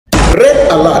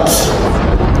alert,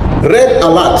 red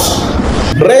alert,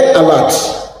 red alert.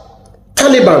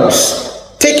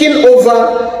 Talibans taking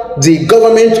over the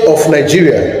government of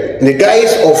Nigeria in the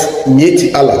guise of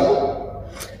MiyettiAllah.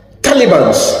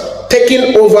 Talibans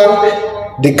taking over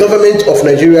the government of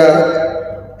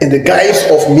Nigeria in the guise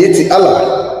of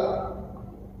MiyettiAllah.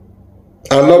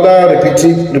 Another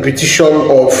repetition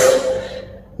of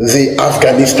the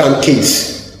Afghanistan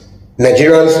case.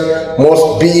 Nigerians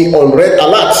must be on red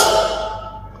alert.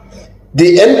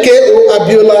 The MKO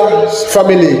Abiolah's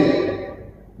family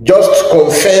just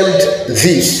confirmed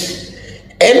this.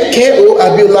 MKO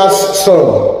Abiolah's son,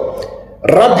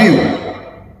 Rabiu,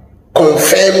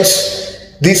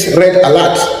 confirms this red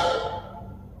alert.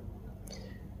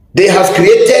 They have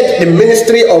created the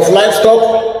Ministry of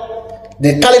Livestock.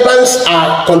 The Talibans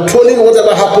are controlling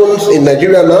whatever happens in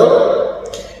Nigeria now.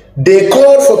 They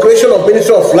called for creation of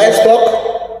Ministry of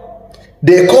Livestock.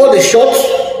 They call the shots.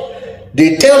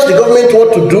 They tell the government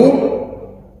what to do.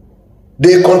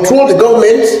 They control the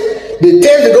government. They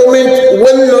tell the government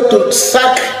when not to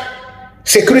sack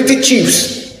security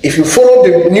chiefs. If you follow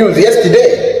the news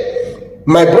yesterday,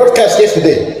 my broadcast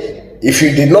yesterday, if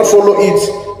you did not follow it,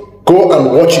 go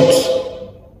and watch it.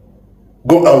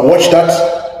 Go and watch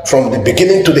that from the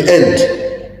beginning to the end.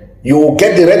 You will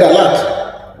get the red alert.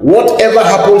 Whatever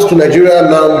happens to Nigeria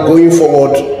now going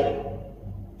forward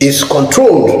is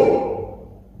controlled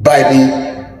by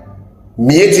the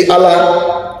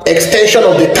MiyettiAllah extension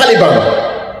of the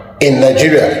Taliban in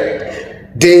Nigeria.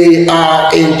 They are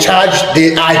in charge.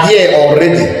 They are here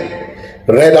already.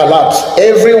 Red alert.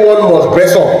 Everyone must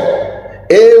brace up.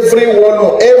 Every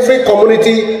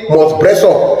community must brace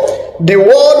up. The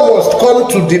world must come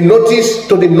to the notice,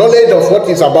 to the knowledge of what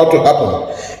is about to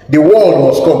happen. The world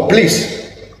must come. Please,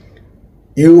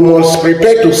 you must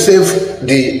prepare to save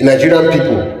the Nigerian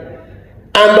people.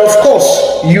 And of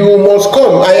course, you must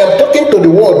come. I am talking to the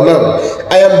world now.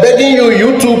 I am begging you,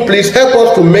 YouTube, please help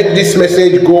us to make this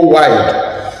message go wide.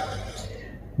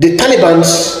 The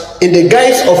Talibans, in the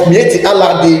guise of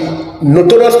MiyettiAllah, the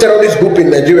notorious terrorist group in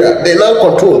Nigeria, they now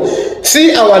control.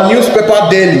 See our newspaper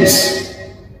dailies.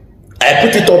 I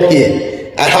put it up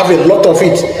here. I have a lot of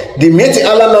it. The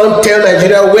MiyettiAllah now tell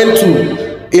Nigeria when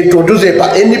to introduce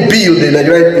any bill the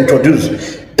Nigeria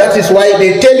introduce. That is why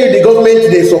they tell you the government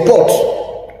they support.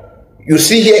 You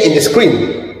see here in the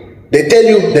screen, they tell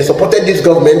you they supported this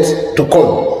government to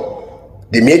come.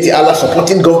 The MiyettiAllah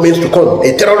supporting governments to come,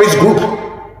 a terrorist group.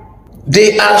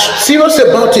 They are serious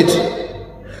about it.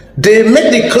 They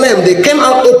make the claim, they came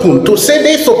out open to say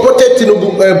they supported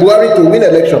Buhari to win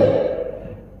election.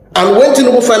 And when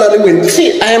Tinubu finally win,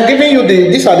 see, I am giving you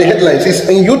these are the headlines. It's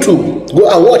in YouTube. Go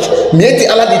and watch.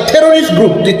 MiyettiAllah, the terrorist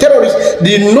group, the terrorists,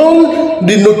 the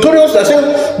notorious, I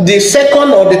think the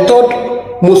second or the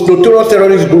third most notorious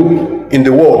terrorist group in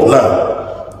the world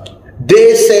now.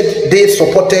 They said they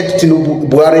supported Tinubu,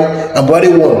 Buhari, and Buhari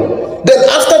won. Then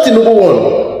after Tinubu won,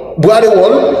 Buhari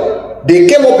won, they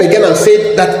came up again and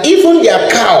said that even their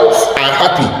cows are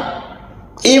happy.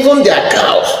 Even their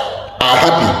cows are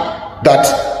happy that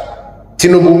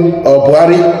Tinubu or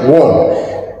Buhari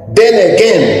won. Then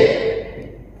again,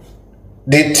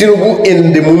 the Tinubu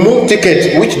in the Mumu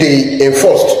ticket, which they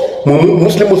enforced,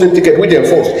 Muslim ticket which they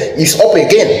enforced, is up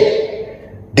again.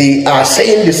 They are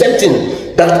saying the same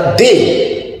thing, that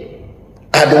they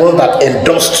are the one that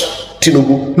endorsed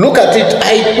Tinubu. Look at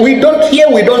it. We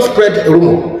don't spread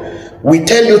rumor. We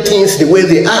tell you things the way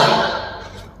they are.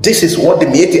 This is what the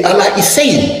MiyettiAllah is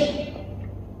saying,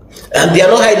 and they are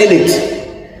not hiding it.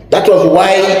 That was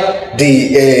why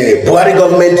the Buhari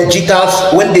government jitters,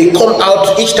 when they come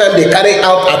out, each time they carry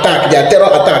out attack, their terror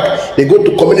attack, they go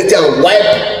to community and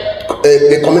wipe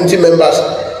the community members,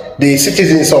 the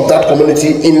citizens of that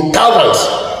community in thousands.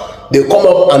 They come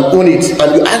up and own it,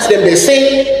 and you ask them, they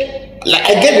say, like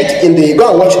I gave it in the, go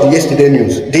and watch the yesterday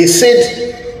news. They said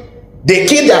they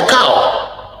killed their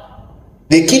cow,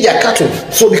 they killed their cattle.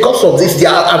 So because of this, they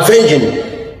are avenging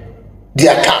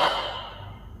their cow.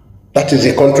 That is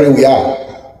the country we are,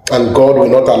 and God will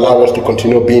not allow us to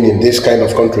continue being in this kind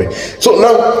of country. So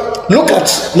now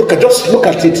just look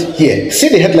at it here. See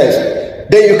the headlines.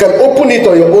 Then you can open it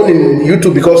on your own in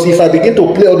YouTube, because if I begin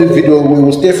to play all these videos, we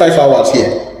will stay 5 hours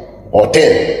here or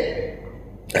 10.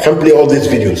 I can't play all these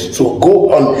videos. So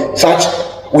go on, search.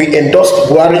 We endorsed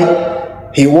Buhari.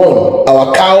 He won.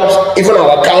 Our cows, even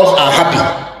our cows are happy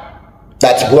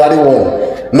that Buhari won.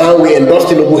 Now we endorsed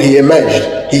Tinubu. He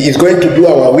emerged. He is going to do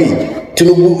our will.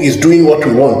 Tinubu is doing what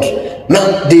we want.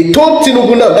 Now they told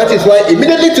Tinubu now. That is why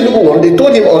immediately Tinubu won. They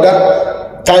told him,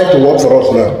 Oga, time to work for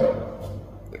us now.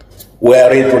 We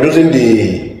are introducing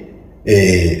the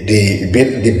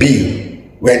bill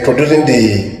we're introducing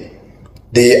the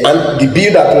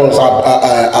bill that was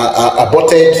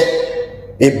aborted,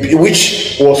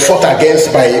 which was fought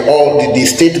against by all the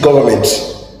state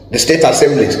governments, the state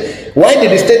assemblies. Why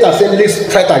did the state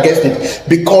assemblies fight against it?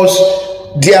 Because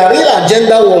their real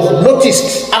agenda was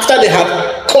noticed after they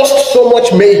had caused so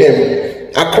much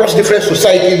mayhem across different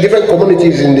societies, different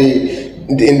communities in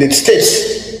the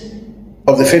states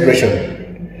of the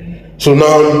Federation. So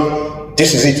now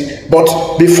this is it.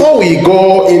 But before we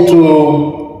go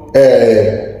into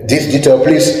this detail,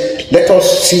 please let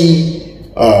us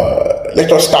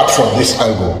start from this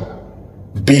angle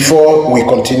before we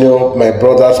continue. My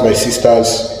brothers, my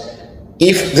sisters,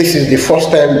 if this is the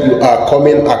first time you are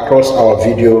coming across our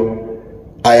video,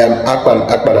 I am Afghan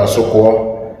Asokwo.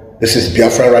 This is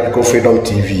Biafran Radical Freedom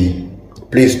TV.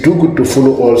 Please do good to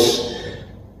follow us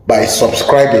by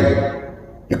subscribing.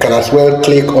 You can as well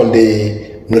click on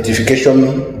the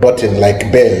notification button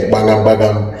like bell, bangam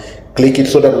bangam. Click it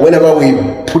so that whenever we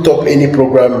put up any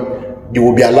program, you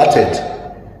will be alerted.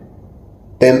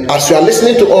 Then as you are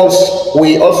listening to us,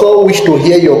 we also wish to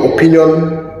hear your opinion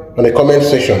on the comment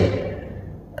section.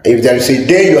 If there is a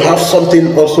day you have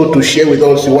something also to share with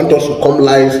us, you want us to come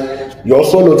live, you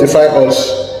also notify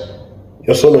us.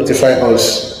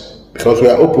 Because we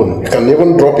are open. You can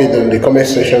even drop it in the comment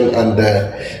section and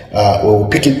we'll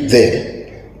pick it there.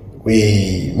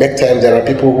 We make time. There are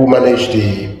people who manage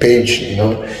the page, you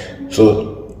know.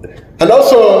 So, and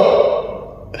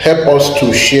also help us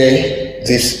to share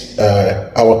this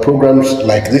our programs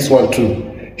like this one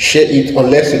too. Share it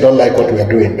unless you don't like what we are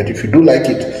doing. But if you do like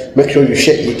it, make sure you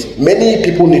share it. Many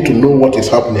people need to know what is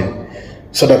happening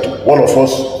so that all of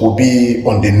us will be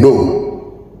on the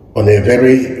know, on a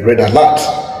very red alert,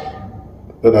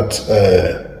 so that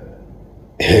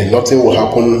nothing will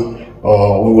happen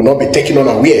or we will not be taken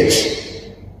unawares.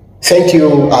 Thank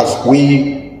you as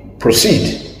we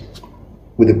proceed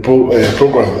with the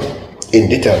program in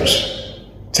details.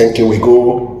 Thank you. We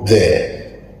go there.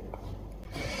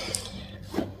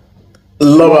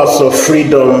 Lovers of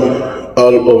freedom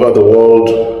all over the world,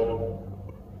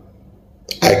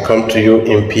 I come to you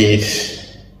in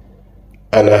peace,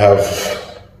 and I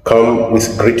have come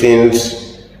with greetings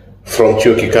from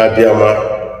Chukika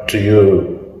Biama to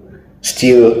you,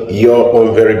 still your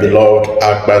own very beloved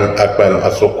Afghan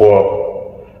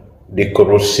Asokwo, the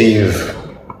corrosive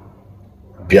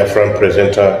Biafran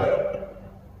presenter,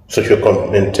 social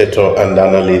commentator and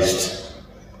analyst.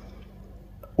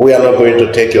 We are not going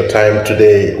to take your time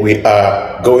today. We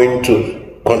are going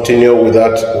to continue with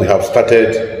that we have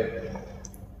started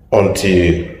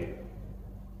until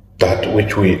that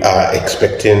which we are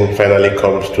expecting finally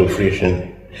comes to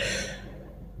fruition,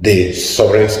 the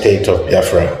sovereign state of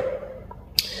Biafra.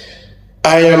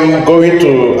 I am going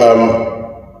to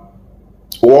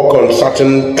work on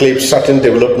certain clips, certain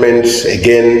developments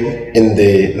again in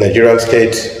the Nigerian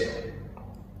state.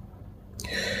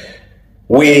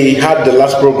 We had the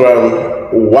last program,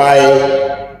 why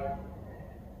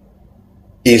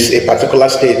is a particular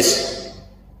state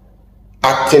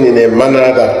acting in a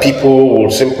manner that people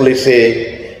will simply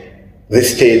say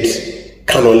this state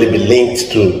can only be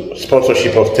linked to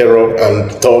sponsorship of terror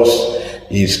and thus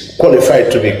is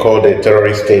qualified to be called a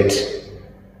terrorist state.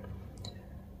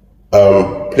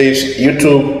 Please,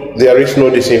 YouTube, there is no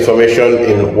disinformation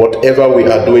in whatever we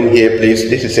are doing here. Please,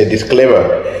 this is a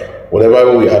disclaimer.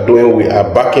 Whatever we are doing, we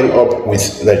are backing up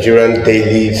with Nigerian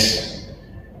dailies.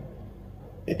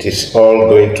 It is all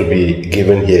going to be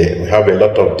given here. We have a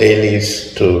lot of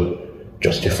dailies to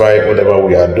justify whatever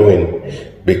we are doing,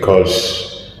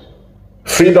 because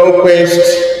freedom quest,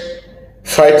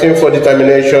 fighting for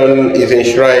determination, is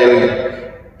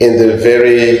enshrined in the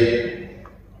very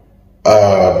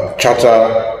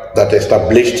charter that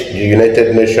established the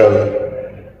United Nations.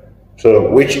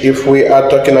 So, which, if we are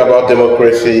talking about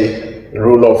democracy,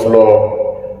 rule of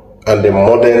law, and the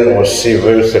modern or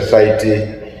civil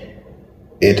society,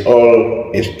 it all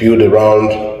is built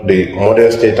around the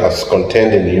modern state as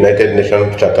contained in the United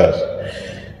Nations charters.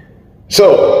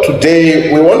 So,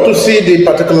 today we want to see the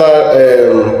particular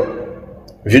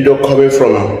video coming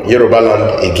from Yoruba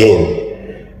land again.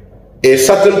 A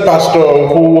certain pastor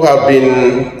who have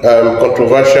been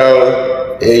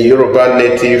controversial, a Yoruba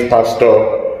native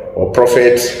pastor or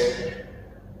prophet,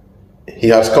 he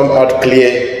has come out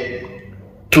clear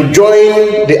to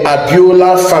join the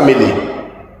Abiola family.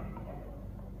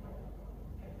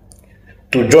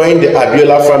 To join the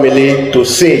Abiola family to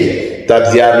say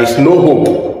that there is no hope.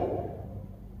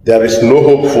 There is no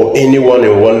hope for anyone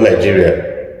in one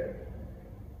Nigeria.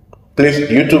 Please,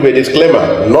 YouTube, a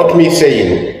disclaimer, not me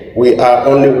saying, we are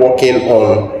only working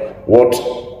on what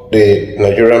the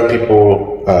Nigerian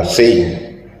people are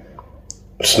saying.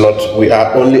 It's not, we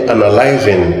are only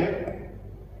analyzing.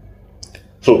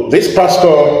 So this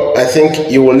pastor, I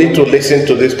think you will need to listen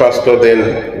to this pastor,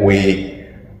 then we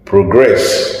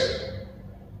progress.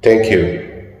 Thank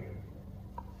you.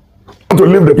 To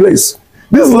leave the place.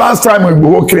 This last time when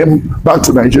Mumu came back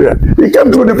to Nigeria, he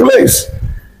came to the place.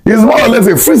 He's more or less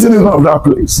a free citizen of that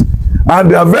place.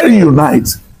 And they are very united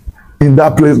in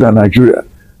that place than Nigeria.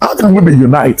 How can we be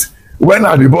united when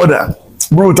at the border,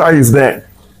 Brutal is there?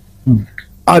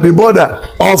 At the border,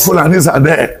 all Fulanis are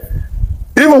there.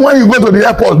 Even when you go to the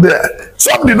airport there,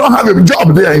 some did not have a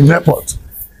job there in the airport.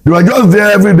 They were just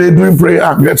there every day doing prayer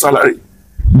and get salary.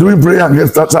 Doing prayer and get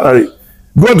salary.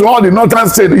 Go to all the northern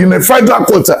states in a federal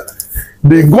quota.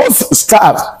 The ghost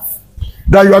staff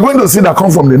that you are going to see that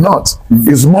come from the north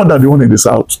is more than the one in the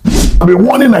south. I've been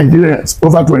warning Nigerians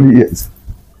over 20 years.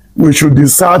 We should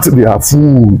desert their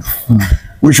food.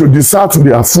 We should desert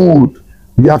their food.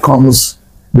 Here comes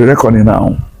the reckoning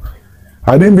now.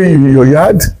 I didn't be in your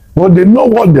yard, but they know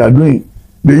what they are doing.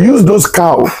 They use those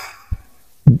cows.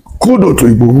 Kudo to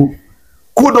Ibuhu.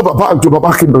 Kudo to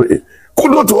Papa Kindore.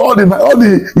 Kudo to all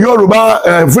the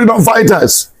Yoruba freedom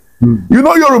fighters. You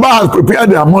know, Yoruba has prepared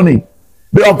their money.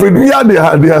 They have prepared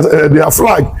their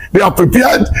flag. They have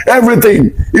prepared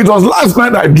everything. It was last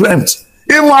night I dreamt.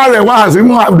 Even Arewa has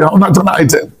even have their own national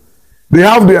item. They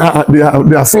have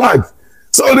their flag.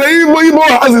 So the Igbo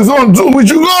has his own too. We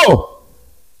should go.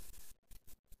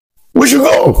 We should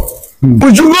go.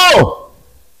 We should go.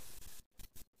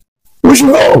 We should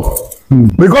go.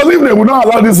 Because if they would not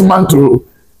allow this man to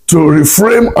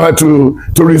reframe or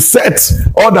to reset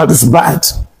all that is bad,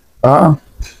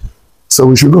 so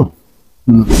we should go.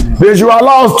 They should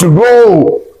allow us to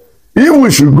go. If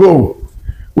we should go,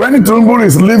 when Tinubu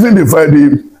is leaving the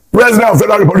president of the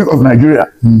Federal Republic of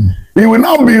Nigeria, he will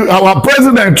now be our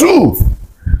president too.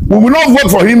 We will not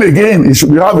vote for him again. He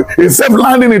should be having a safe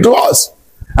landing into us.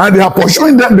 And they are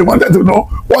pursuing them. They wanted to know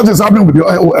what is happening with the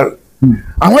oil well.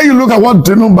 And when you look at what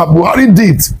Tinubu Buhari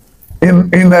did in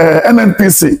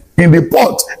NNPC, in the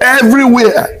port,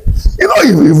 everywhere, you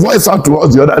know, he voiced out to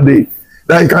us the other day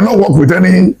that he cannot work with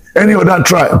any other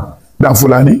tribe than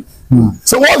Fulani.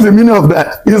 So what's the meaning of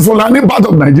that? Is Fulani part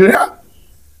of Nigeria?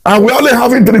 And we're only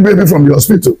having 3 babies from the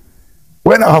hospital.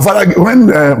 When our father, when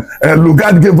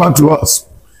Lugard gave birth to us,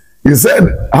 he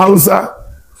said Hausa,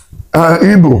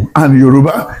 Igbo, and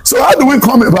Yoruba. So how do we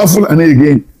come about Fulani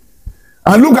again?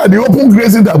 And look at the open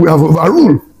grazing that we have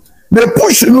overruled. They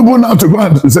push Tinubu now to go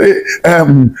and say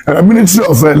Ministry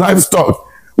of Livestock,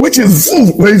 which is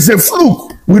it's a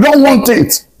fluke. We don't want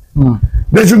it.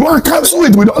 They should go and cancel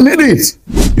it. We don't need it.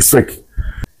 It's fake.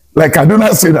 Like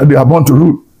Kaduna said that they are born to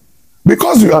rule.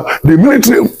 Because you are the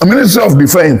Ministry of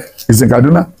Defense is in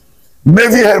Kaduna.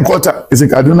 Navy headquarters is in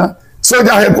Kaduna.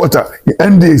 Soldier headquarters,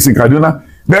 ND is in Kaduna.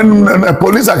 Then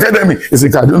Police Academy is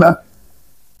in Kaduna.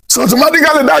 So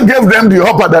automatically that gave them the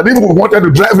upper that if we wanted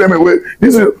to drive them away, we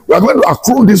are going to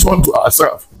accrue this one to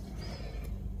ourselves.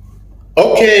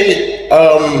 Okay,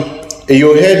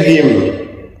 you heard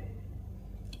him.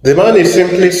 The man is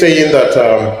simply saying that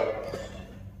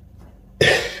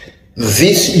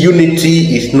this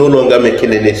unity is no longer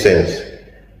making any sense.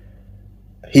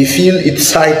 He feels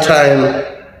it's high time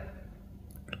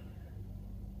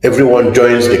everyone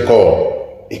joins the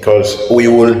call, because we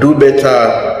will do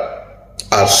better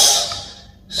as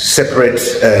separate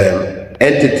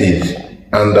entities,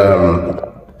 and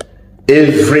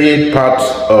every part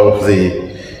of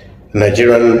the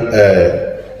Nigerian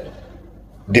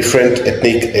different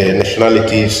ethnic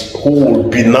nationalities who will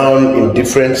be now in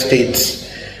different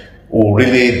states will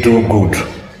really do good.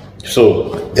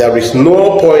 So there is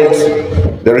no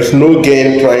point, there is no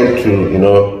gain trying to, you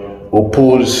know,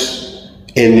 oppose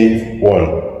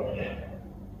anyone.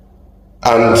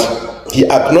 And he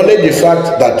acknowledged the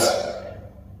fact that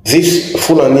these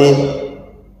Fulani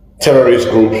terrorist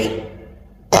groups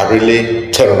are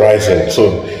really terrorizing.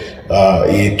 So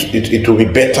it will be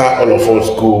better all of us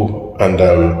go and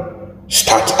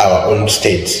start our own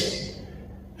state.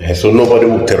 So nobody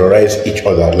will terrorize each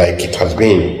other like it has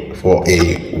been for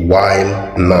a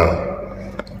while now.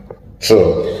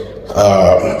 So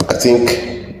I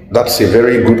think that's a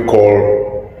very good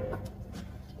call.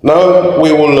 Now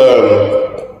we will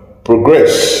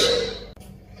progress.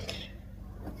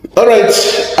 All right,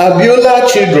 Abiola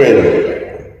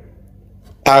children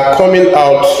are coming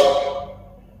out.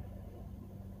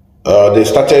 They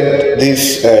started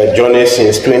this journey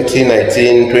since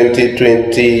 2019,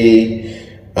 2020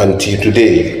 until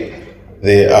today.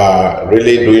 They are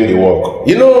really doing the work.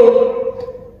 You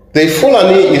know, the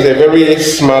Fulani is a very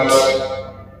smart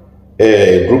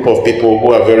group of people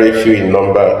who are very few in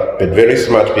number, but very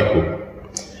smart people.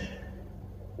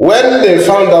 when they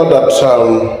found out that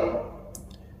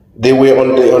they were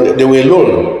they were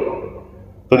alone,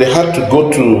 so they had to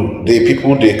go to the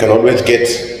people they can always get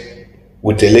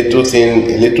with a little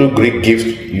thing, a little Greek gift.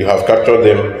 You have captured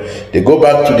them. They go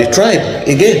back to the tribe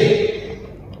again,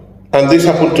 and this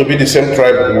happened to be the same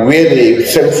tribe where the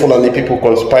same Fulani people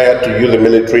conspired to use the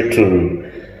military to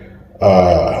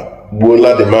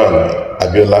Bola the man,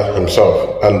 Abiola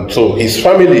himself, and so his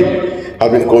family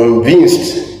have been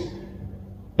convinced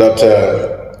that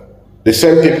the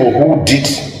same people who did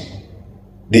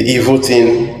the evil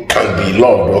thing can be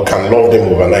loved or can love them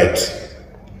overnight.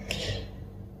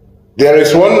 There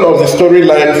is one of the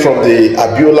storyline from the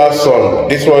Abiola son.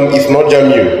 This one is not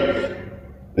Jamiu.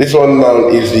 This one now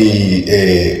is the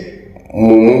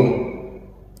Mumu.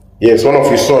 Yes, one of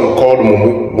his sons called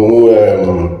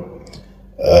Mumu.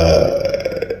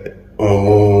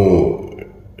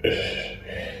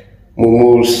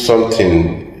 Mumu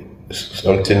something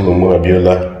Mumu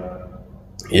Abiola.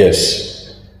 Yes,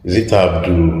 is it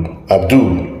Abdul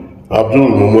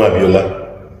Mumu Abiola?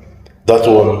 That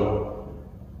one.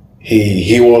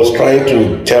 He was trying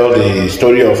to tell the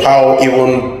story of how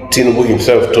even Tinubu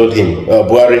himself told him,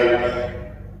 Buhari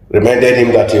reminded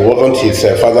him that he wasn't his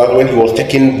father when he was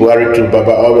taking Buhari to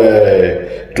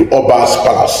Oba's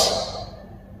palace.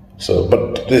 So,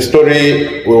 but the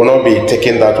story, we will not be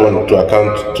taking that one to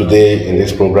account today in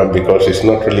this program because it's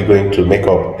not really going to make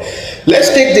up.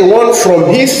 Let's take the one from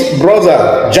his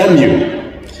brother, Jamiu.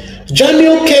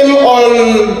 Jamiu came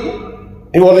on.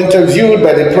 He was interviewed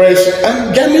by the press,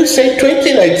 and Jamiu said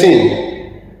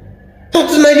 2019 that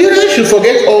Nigerians should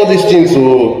forget all these things,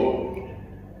 so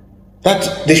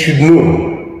that they should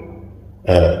know.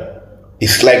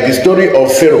 It's like the story of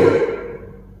Pharaoh,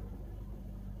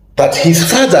 that his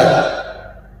father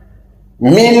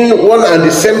mean one and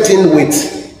the same thing with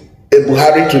a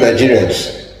Buhari to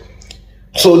Nigerians.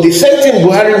 So the same thing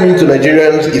Buhari means to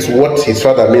Nigerians is what his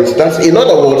father means. That's, in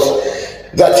other words,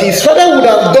 that his father would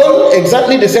have done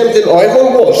exactly the same thing or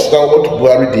even worse than what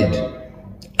Buhari did.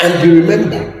 And you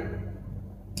remember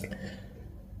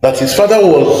that his father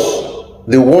was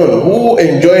the one who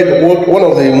enjoyed one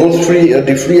of the most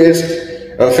the freest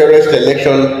and fairest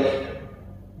election,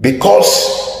 because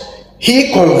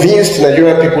he convinced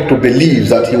Nigerian people to believe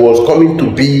that he was coming to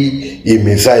be a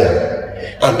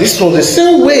Messiah. And this was the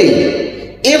same way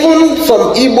even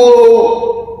some Igbo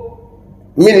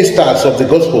ministers of the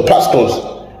gospel, pastors,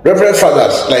 reverend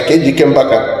fathers like A.G.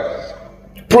 Kembaka,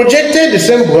 projected the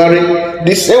same Buhari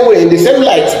the same way, in the same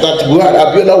light that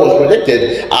Abiola was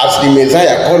projected as the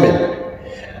Messiah coming.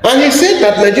 And he said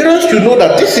that Nigerians should know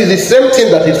that this is the same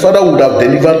thing that his father would have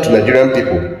delivered to Nigerian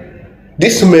people.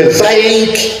 This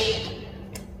Messianic,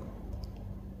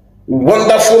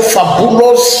 wonderful,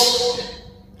 fabulous,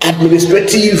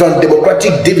 administrative and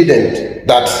democratic dividend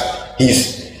that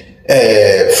his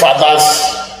father's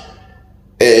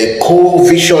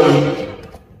co-vision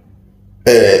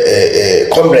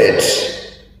comrade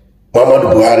Muhammad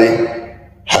Buhari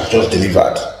has just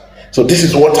delivered. So this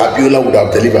is what Abiola would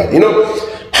have delivered. You know,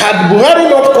 had Buhari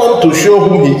not come to show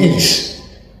who he is,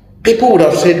 people would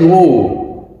have said,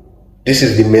 oh, this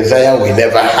is the Messiah we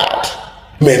never had.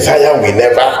 Messiah we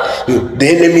never, the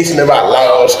enemies never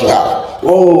allow us to have.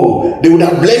 Oh, they would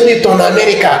have blamed it on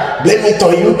America, blame it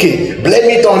on UK, blame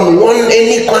it on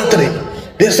any country.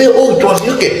 They say, oh, it was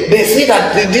UK. They see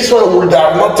that this one would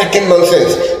have not taken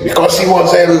nonsense because he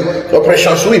was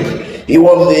Operation Sweep. He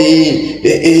was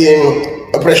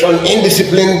the Operation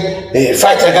Indiscipline,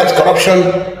 fight against corruption.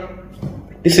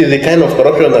 This is the kind of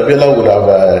corruption Abiola would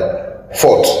have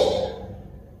fought.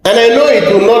 And I know it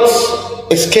will not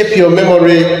escape your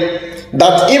memory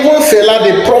that even Fela,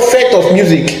 the prophet of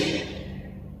music,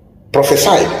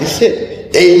 prophesied. He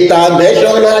said,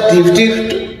 international tif,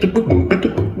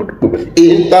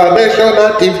 international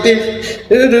tif,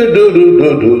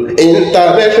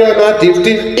 international tif,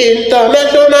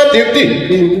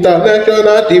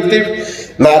 international tif.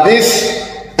 Now this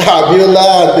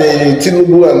Abiola and the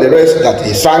Tinubu and the rest that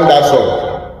he sang that song.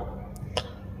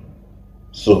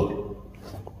 So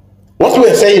what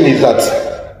we're saying is that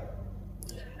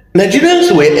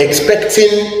Nigerians were expecting,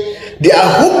 they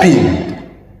are hoping,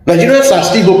 Nigerians are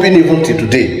still hoping even till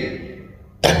today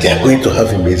that they are going to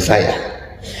have a Messiah.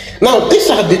 Now, these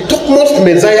are the topmost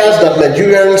Messiahs that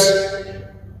Nigerians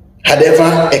had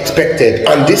ever expected,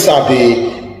 and these are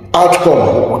the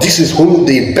outcome. This is whom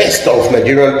the best of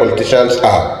Nigerian politicians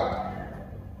are.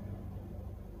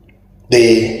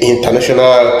 The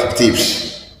international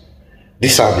thieves.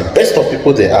 These are the best of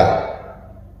people they are.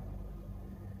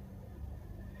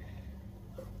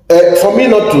 For me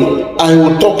not to, I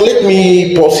will talk, let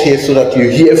me pause here so that you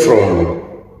hear from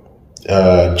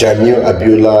Jamiu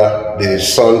Abiola, the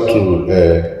son to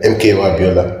MKO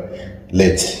Abiola,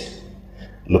 late.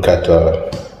 Look at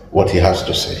what he has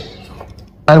to say.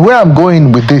 And where I'm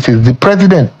going with this is the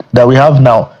president that we have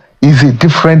now is a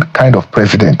different kind of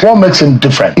president. What makes him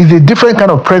different? He's a different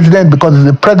kind of president because he's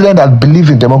a president that believes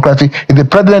in democracy. He's a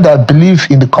president that believes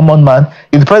in the common man.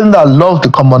 He's a president that loves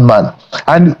the common man.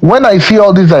 And when I see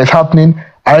all this that is happening,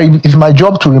 it's my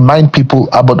job to remind people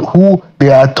about who they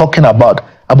are talking about.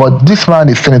 About this man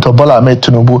is Senator Bola Ahmed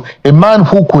Tinubu, a man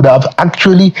who could have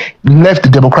actually left the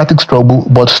democratic struggle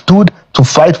but stood to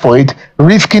fight for it,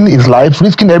 risking his life,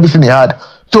 risking everything he had.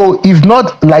 So he's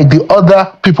not like the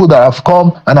other people that have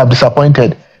come and have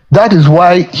disappointed. That is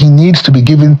why he needs to be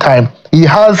given time. He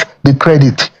has the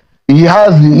credit.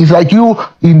 It's like you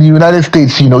in the United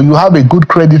States, you have a good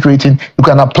credit rating, you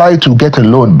can apply to get a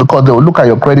loan because they will look at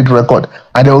your credit record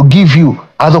and they will give you,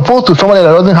 as opposed to someone that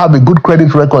doesn't have a good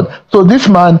credit record. So this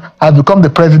man has become the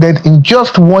president in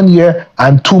just 1 year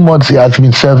and 2 months he has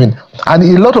been serving. And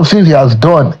a lot of things he has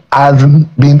done has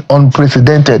been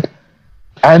unprecedented.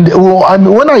 And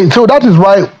so that is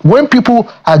why when people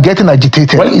are getting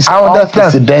agitated, well, it's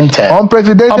unprecedented.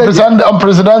 Unprecedented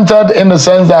in the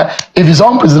sense that if it's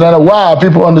unprecedented, why are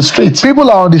people on the streets? People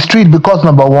are on the street because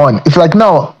number one, it's like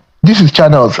now, this is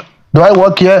channels. Do I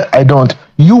work here? I don't.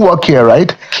 You work here,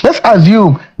 right? Let's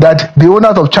assume that the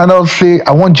owners of channels say,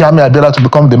 I want Jamiu Abiola to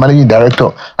become the managing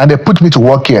director, and they put me to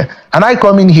work here. And I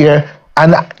come in here,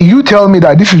 and you tell me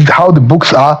that this is how the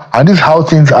books are, and this is how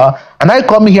things are. And I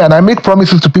come here and I make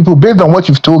promises to people based on what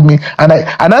you've told me. And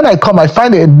then I come, I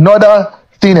find another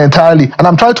thing entirely, and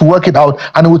I'm trying to work it out.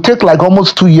 And it will take like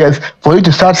almost 2 years for you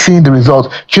to start seeing the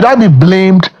results. Should I be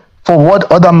blamed for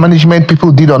what other management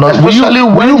people did or not? Especially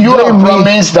when you have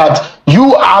promised that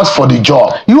you asked for the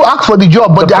job. You asked for the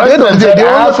job, but at the end of the day,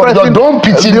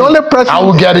 the only person, I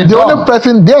will get it done. Only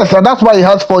person, yes, and that's why he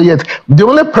has 4 years. The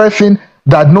only person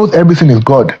that knows everything is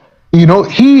God. He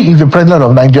is the president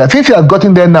of Nigeria. Since he has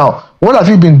gotten there now, what has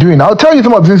he been doing? I'll tell you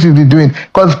some of the things he's been doing.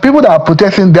 Because people that are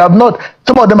protesting,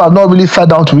 some of them have not really sat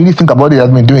down to really think about what he has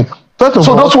been doing. First of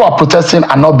all, those who are protesting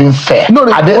are not being fair.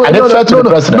 Are they fair to the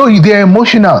president? No, they're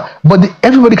emotional. But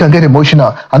everybody can get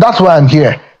emotional. And that's why I'm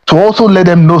here, to also let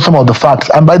them know some of the facts.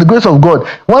 And by the grace of God,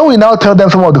 when we now tell them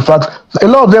some of the facts, a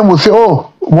lot of them will say,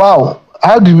 oh, wow,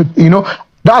 how do you,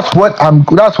 that's where I'm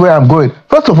going.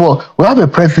 First of all, we have a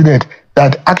president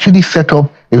that actually set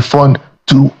up a fund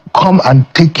to come and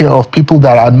take care of people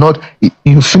that are not,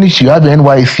 you finish, you have the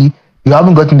NYC, you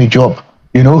haven't gotten a job.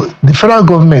 The federal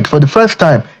government, for the first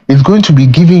time, is going to be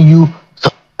giving you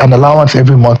an allowance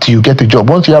every month till you get a job.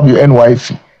 Once you have your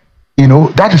NYC,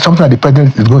 that is something that the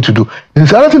president is going to do.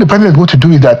 The other thing the president is going to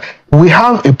do is that we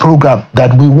have a program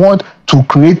that we want to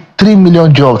create 3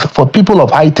 million jobs for people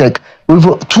of high tech.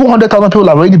 200,000 people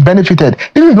have already benefited.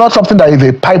 This is not something that is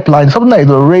a pipeline, something that is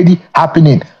already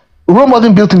happening. Rome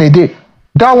wasn't built in a day.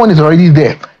 That one is already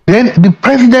there. Then the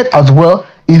president as well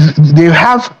they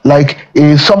have like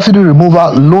a subsidy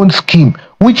removal loan scheme,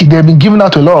 which they've been giving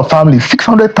out to a lot of families.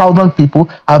 600,000 people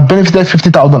have benefited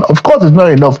 50,000. Of course, it's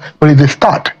not enough, but it's a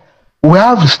start. We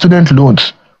have student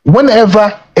loans.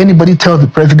 Whenever anybody tells the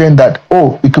president that,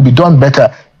 oh, it could be done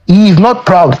better, he is not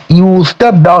proud. He will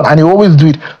step down and he will always do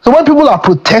it. So when people are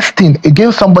protesting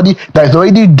against somebody that is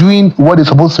already doing what they're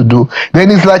supposed to do,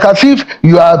 then it's like as if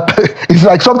you are, it's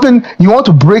like something, you want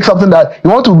to break something that, you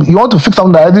want to fix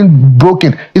something that hasn't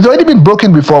broken. It's already been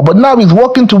broken before, but now he's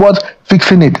working towards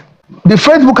fixing it. The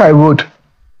first book I wrote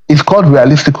is called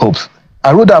Realistic Hopes.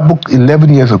 I wrote that book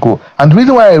 11 years ago. And the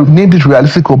reason why I named it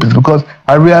Realistic Hope is because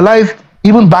I realized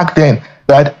even back then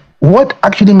that what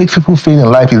actually makes people fail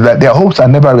in life is that their hopes are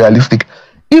never realistic.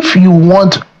 If you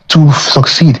want to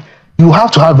succeed, you have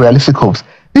to have realistic hopes.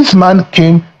 This man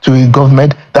came to a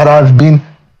government that has been,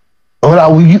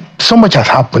 so much has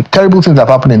happened. Terrible things have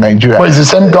happened in Nigeria. Well, it's the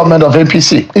same government of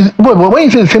APC. But when you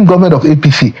say the same government of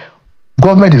APC,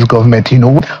 government is government,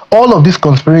 all of these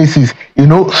conspiracies,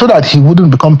 so that he wouldn't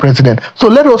become president. So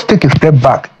let us take a step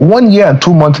back. 1 year and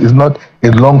 2 months is not a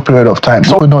long period of time.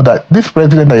 So we know that this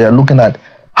president that you're looking at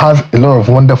has a lot of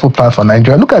wonderful plans for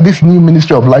Nigeria. Look at this new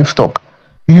Ministry of Livestock.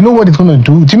 You know what it's going to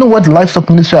do? Do you know what the Livestock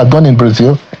Ministry has done in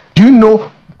Brazil? Do you know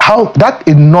how that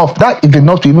is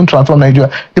enough to even transform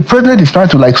Nigeria? The president is trying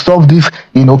to solve this,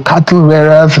 cattle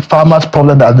rearers, farmers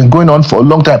problem that has been going on for a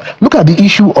long time. Look at the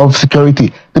issue of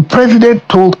security. The president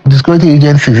told the security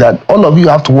agencies that all of you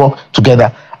have to work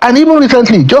together. And even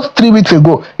recently, just 3 weeks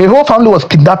ago, a whole family was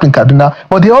kidnapped in Kaduna,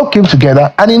 but they all came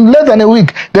together, and in less than a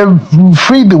week, they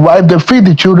freed the wife, they freed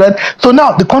the children. So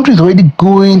now the country is already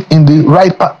going in the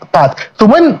right path. path. So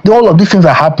when all of these things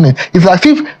are happening, it's like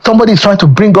if somebody is trying to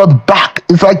bring us back.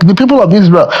 It's like the people of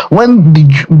Israel, when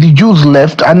the Jews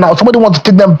left, and now somebody wants to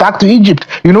take them back to Egypt.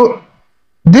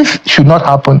 This should not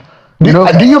happen.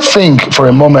 Do you think for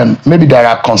a moment maybe there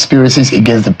are conspiracies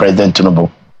against the President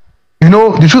Tinubu?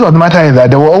 The truth of the matter is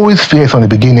that there were always fears from the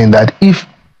beginning that if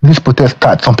this protest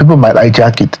starts, some people might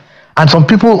hijack it. And some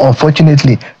people,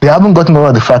 unfortunately, they haven't gotten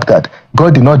over the fact that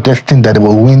God did not destine that they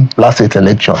will win last year's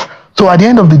election. So at the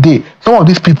end of the day, some of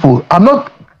these people, I'm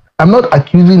not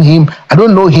accusing him. I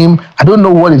don't know him. I don't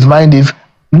know what his mind is.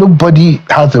 Nobody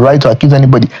has the right to accuse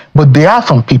anybody. But there are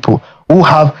some people who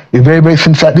have a very, very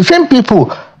sincere, the same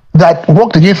people that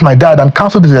worked against my dad and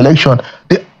cancelled his election.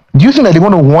 Do you think that they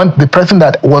want to want the person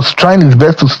that was trying his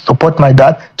best to support my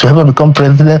dad to ever become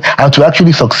president and to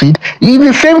actually succeed? In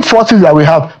the same forces that we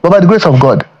have, but by the grace of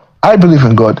God, I believe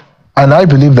in God. And I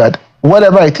believe that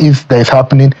whatever it is that is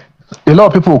happening, a lot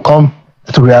of people will come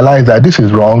to realize that this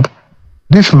is wrong.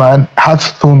 This man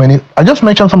has so many, I just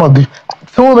mentioned some of the,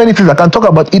 so many things. I can talk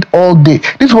about it all day.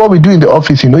 This is what we do in the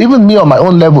office. Even me on my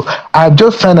own level, I've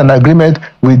just signed an agreement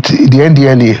with the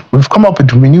NDLA. We've come up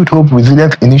with Renewed Hope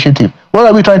Resilience Initiative. What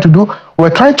are we trying to do? We're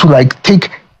trying to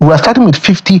we're starting with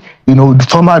 50, the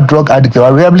former drug addicts that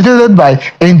are rehabilitated by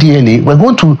NDLA. We're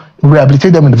going to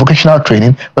rehabilitate them in the vocational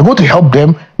training. We're going to help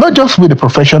them, not just with the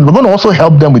profession, we're going to also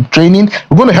help them with training.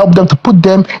 We're going to help them to put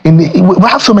them we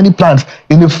have so many plans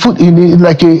in the food,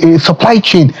 like a supply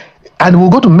chain. And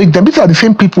we're going to make them, these are the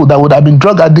same people that would have been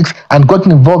drug addicts and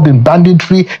gotten involved in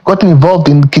banditry, gotten involved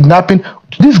in kidnapping.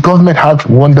 This government has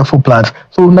wonderful plans.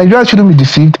 So Nigerians shouldn't be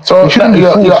deceived. So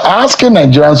you're asking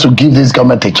Nigerians to give this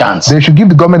government a chance. They should give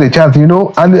the government a chance,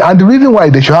 and the reason why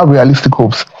they should have realistic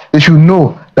hopes. They should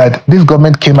know that this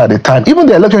government came at a time. Even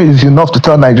the election is enough to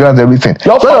tell Nigerians everything.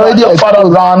 Your father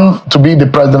ran to be the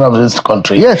president of this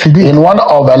country. Yes, he did. In one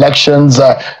of the elections,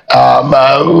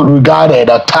 regarded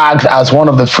or tagged as one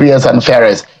of the freest and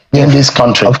fairest in this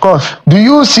country. Of course. Do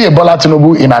you see Bola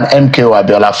Tinubu in an MKO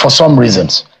Abiola for some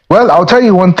reasons? Well, I'll tell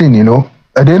you one thing,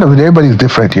 at the end of the day, everybody is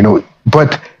different,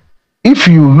 But if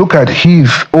you look at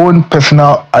his own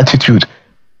personal attitude,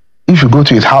 if you go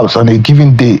to his house on a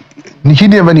given day, he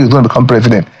never knew he was going to become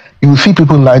president. You will see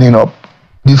people lining up.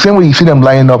 The same way you see them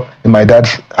lining up in my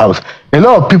dad's house. A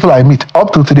lot of people I meet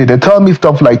up to today, they tell me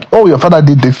stuff like, oh, your father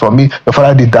did this for me, your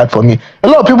father did that for me. A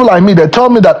lot of people I meet, they tell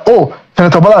me that, oh,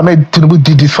 Senator Bola Ahmed Tinubu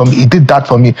did this for me, he did that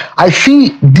for me. I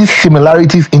see these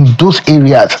similarities in those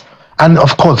areas. And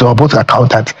of course, they were both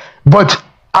accountants. But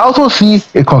I also see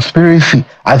a conspiracy,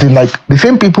 as in the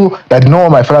same people that did not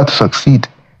want my father to succeed,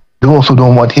 they also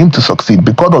don't want him to succeed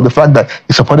because of the fact that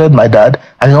he supported my dad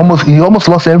and he almost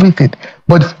lost everything.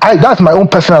 But that's my own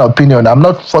personal opinion. I'm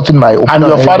not forcing my opinion. And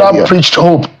your father preached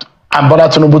hope, and Bola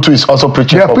Tinubu too is also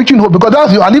preaching hope. Yeah, preaching hope, because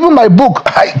that's you. And even my book,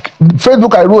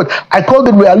 Facebook I wrote, I called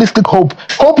it Realistic Hope.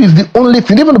 Hope is the only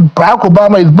thing. Even Barack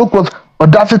Obama, his book was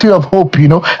Audacity of Hope.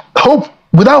 Hope.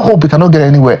 Without hope, we cannot get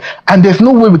anywhere. And there's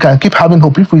no way we can keep having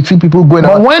hope if we see people going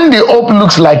But when the hope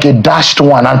looks like a dashed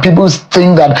one and people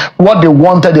think that what they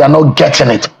wanted, they are not getting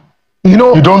it. You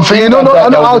don't think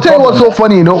I'll tell you what's so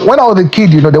funny, when I was a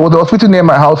kid, there was a hospital near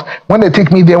my house. When they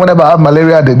take me there, whenever I have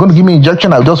malaria, they're going to give me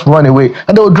injection, I'll just run away.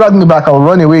 And they will drag me back, I'll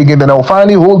run away again, then they'll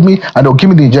finally hold me and they'll give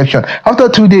me the injection. After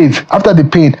 2 days, after the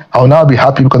pain, I'll now be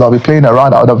happy because I'll be playing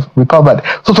around, I would have recovered.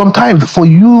 So sometimes for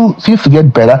you, things to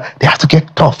get better, they have to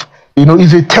get tough.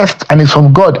 It's a test and it's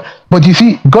from God. But you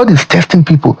see, God is testing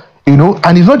people,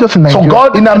 and it's not just in Nigeria. So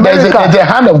God, in America, there's a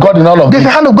hand of God in all of this.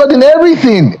 There's a hand of God in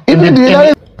everything. Even the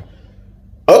United.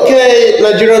 Okay,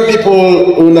 Nigerian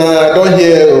people, una don't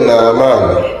hear una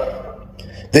man.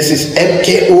 This is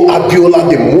MKO Abiola,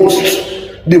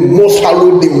 the most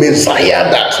hallowed, the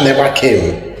Messiah that never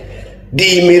came.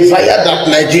 The Messiah that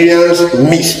Nigerians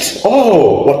missed.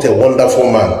 Oh, what a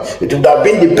wonderful man. It would have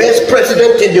been the best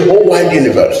president in the whole wide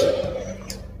universe.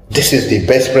 This is the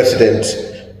best president.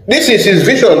 This is his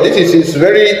vision. This is his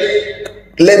very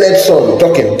learned son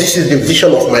talking. This is the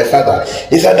vision of my father.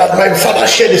 He said that my father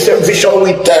shared the same vision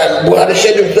with Buhari,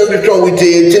 shared the same vision with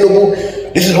Tinubu.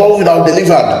 This is what we have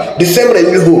delivered. The same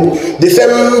renewed hope, the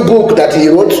same book that he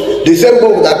wrote, the same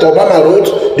book that Obama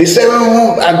wrote, the same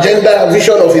agenda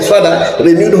vision of his father,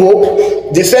 renewed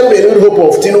hope, the same renewed hope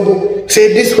of Tinubu.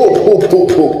 Say this hope.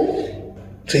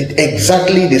 Say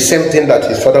exactly the same thing that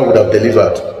his father would have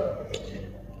delivered.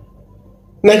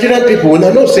 Nigerian people will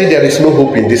not say there is no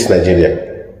hope in this Nigeria.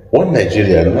 One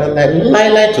Nigeria,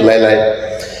 lie to lie.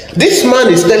 This man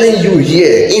is telling you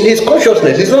here, in his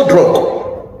consciousness, he's not drunk,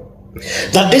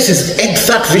 that this is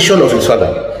exact vision of his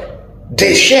father.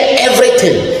 They share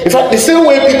everything. In fact, the same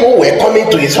way people were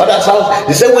coming to his father's house,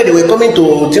 the same way they were coming to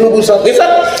Tinubu's house. In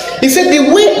fact, he said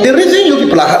the reason you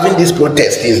people are having this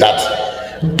protest is that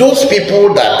those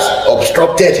people that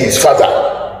obstructed his father,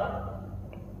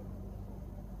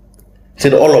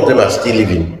 said all of them are still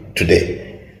living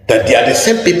today. That they are the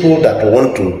same people that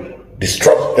want to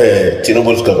disrupt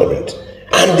Tinubu's government.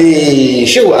 And the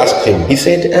Sheikh asked him, he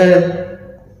said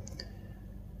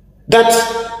that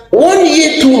 1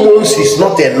 year, 2 months is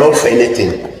not enough for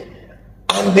anything.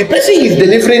 And the person he's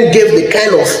delivering gave the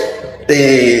kind of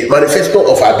the manifesto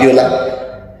of Abiola,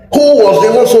 who was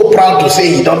even so proud to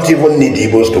say he don't even need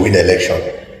Igbos to win the election.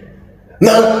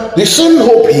 Now, the same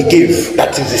hope he gave,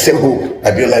 that is the same hope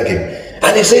Abiola gave.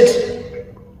 And he said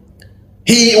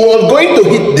he was going to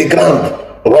hit the ground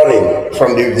running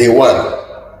from the day one.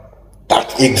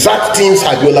 That exact things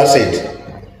Abiola said.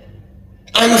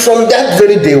 And from that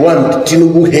very day one,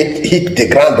 Tinubu hit the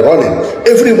ground running.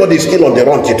 Everybody is still on the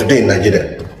run till today in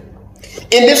Nigeria.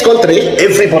 In this country,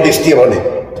 everybody is still running.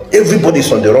 Everybody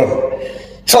is on the run.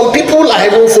 Some people are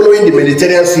even following the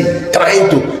Mediterranean Sea, trying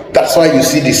to. That's why you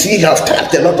see the sea have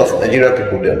trapped a lot of Nigerian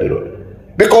people there on the road.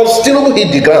 Because Tinubu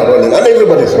hit the ground running, and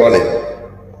everybody is running.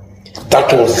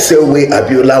 That was the same way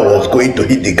Abiola was going to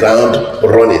hit the ground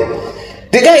running.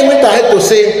 The guy went ahead to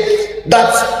say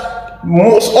that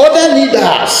most other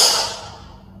leaders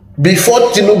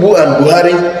before Tinubu and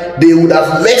Buhari, they would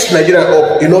have messed Nigeria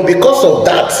up, because of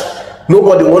that.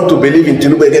 Nobody want to believe in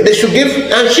Tinubu again. They should give,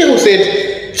 and Shehu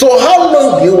said, so how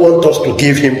long do you want us to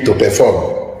give him to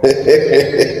perform?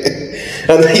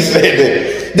 And he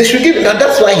said, they should give, and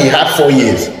that's why he had 4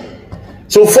 years.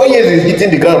 So 4 years he's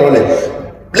hitting the ground running.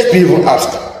 Let me even ask.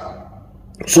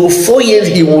 So 4 years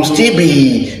he will still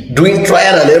be doing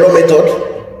trial and error method?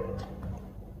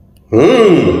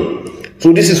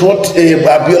 So this is what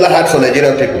Abiola had for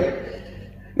Nigerian people.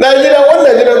 Nigerian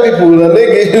people will not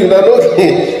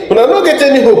get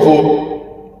any hope.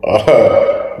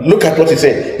 Look at what he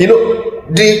said.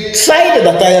 The side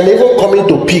that I am even coming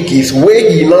to pick is where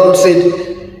he now said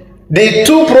the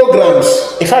 2 programs.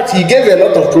 In fact, he gave a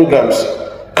lot of programs,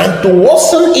 and to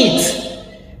worsen it,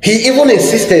 he even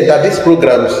insisted that these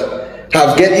programs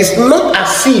have get. It's not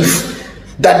as if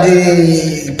that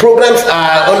the programs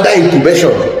are under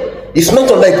incubation. It's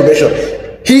not under incubation.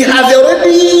 He has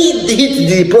already hit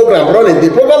the program running.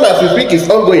 The program as we speak is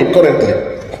ongoing currently.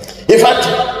 In fact,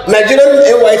 Nigerian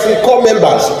NYC core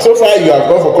members, so far you have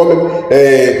gone for coming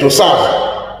to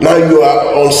serve. Now you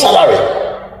are on salary.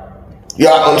 You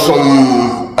are on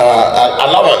some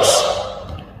allowance.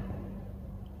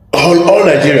 All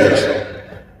Nigerians.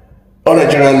 All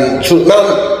Nigerian. So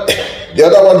now, the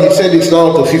other one, he said, it's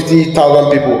now to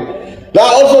 50,000 people. Now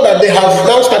also that they have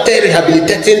now started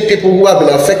rehabilitating people who have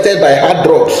been affected by hard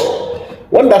drugs.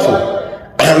 Wonderful.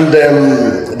 And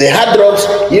the hard drugs,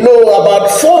 about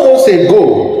 4 months ago,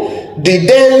 the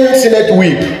then Senate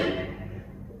whip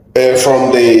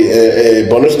from the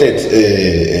Borno State,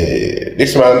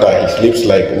 this man that he sleeps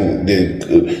like,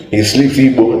 he sleeps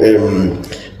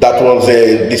that was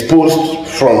disposed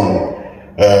from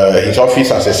his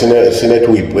office as a Senate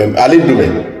whip, Ali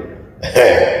Dume.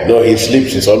 No, he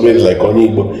sleeps, he's always like on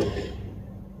Igbo.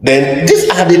 Then these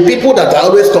are the people that are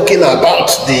always talking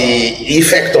about the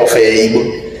effect of Igbo.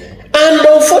 And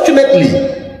unfortunately,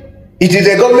 it is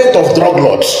a government of drug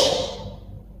lords.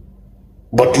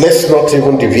 But let's not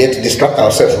even distract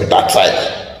ourselves with that side.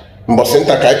 Now,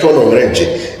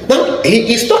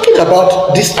 he is talking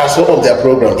about this as one of their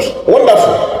programs.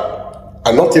 Wonderful.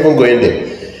 I'm not even going there.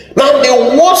 Now,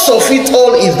 the worst of it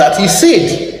all is that he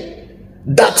said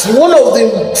that one of the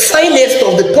finest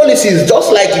of the policies,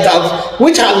 just like it has,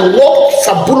 which has worked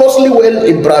fabulously well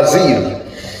in Brazil,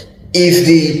 is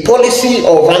the policy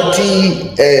of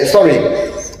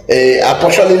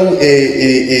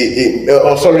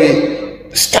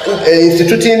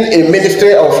instituting a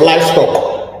ministry of livestock.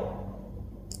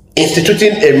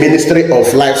 Instituting a ministry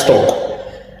of livestock.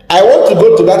 I want to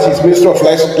go to that, his ministry of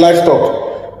livestock.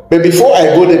 But before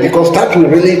I go there, because that will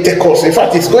really take us, in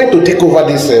fact, it's going to take over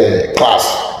this class,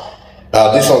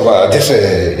 this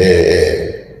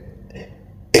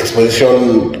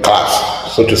exposition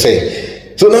class, so to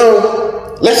say. So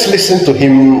now, let's listen to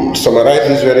him summarize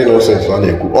this very nonsense, or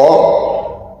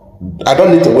I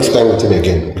don't need to waste time with him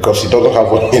again, because he doesn't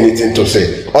have anything to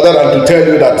say, other than to tell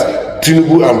you that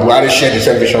Tinubu and Buhari share the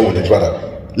same vision with each other.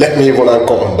 Let me even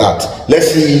anchor on that.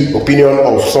 Let's see opinion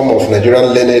of some of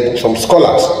Nigerian learned, some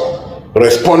scholars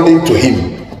responding to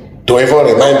him to even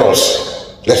remind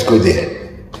us. Let's go there.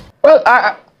 Well,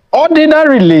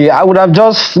 ordinarily, I would have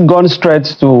just gone straight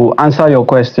to answer your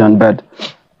question, but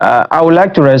I would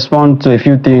like to respond to a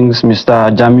few things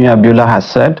Mr. Jamiu Abiola has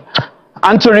said,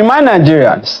 and to remind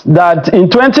Nigerians that in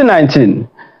 2019,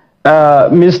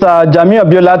 Mr. Jamiu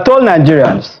Abiola told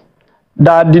Nigerians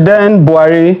that the then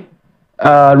Buhari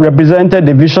represented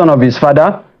the vision of his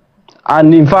father,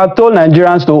 and in fact told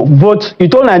Nigerians to vote. He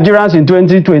told Nigerians in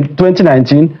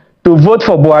 2019 to vote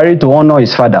for Buhari to honor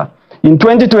his father. In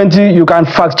 2020, you can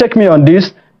fact check me on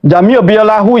this, Jamiu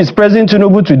Abiola, who is President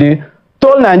Tinubu today,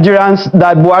 told Nigerians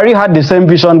that Buhari had the same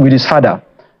vision with his father.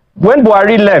 When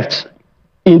Buhari left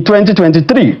in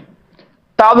 2023,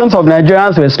 thousands of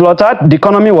Nigerians were slaughtered. The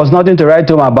economy was nothing to write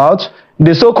home about.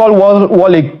 The so-called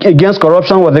wall against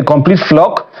corruption was a complete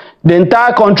flop. The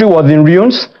entire country was in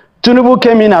ruins. Tinubu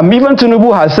came in, and even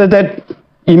Tinubu has said that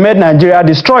he made Nigeria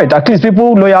destroyed. At least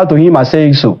people loyal to him are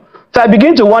saying so. So I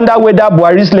begin to wonder whether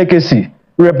Buhari's legacy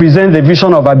represents the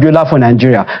vision of Abiola for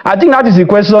Nigeria. I think that is the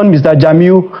question Mr.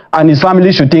 Jamiu and his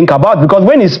family should think about, because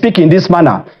when he speaks in this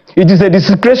manner, it is a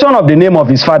desecration of the name of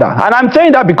his father. And I'm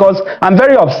saying that because I'm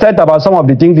very upset about some of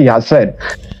the things he has said.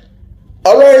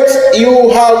 All right, you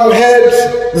have heard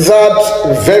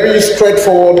that very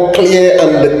straightforward, clear,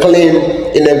 and plain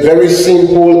in a very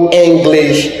simple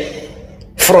English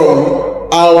from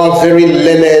our very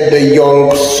learned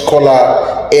young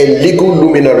scholar, a legal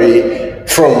luminary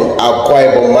from Akwa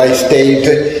Ibom, my state.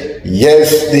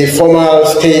 Yes, the former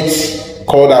state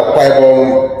called Akwa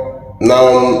Ibom,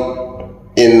 now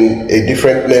in a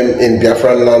different name in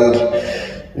Biafran land,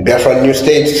 Biafran new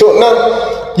state. So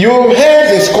now you heard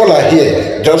the scholar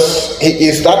here, just he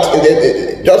is that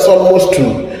just almost to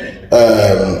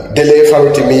Dele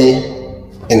Farutimi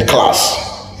in class.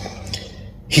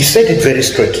 He said it very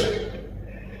straight.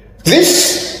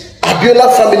 This Abiola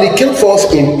family came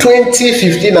forth in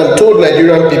 2015 and told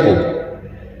Nigerian people,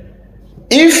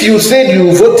 if you said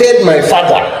you voted my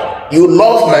father, you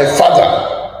love my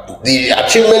father, the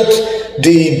achievement,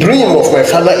 the dream of my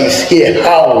father is here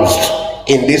housed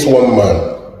in this one man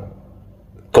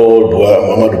called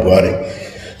Muhammadu Buhari.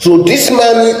 So this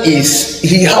man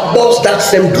he harbors that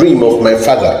same dream of my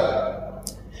father.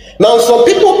 Now some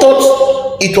people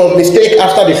thought it was a mistake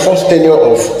after the first tenure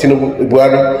of Tinubu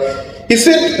Buhari. He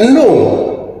said,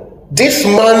 no, this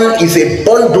man is a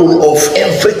bundle of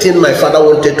everything my father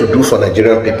wanted to do for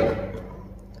Nigerian people.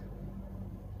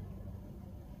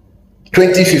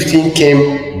 2015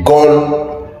 came, gone.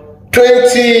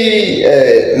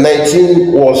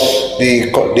 2019 was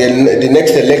the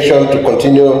next election to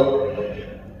continue.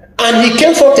 And he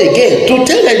came forth again to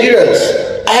tell Nigerians,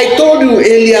 I told you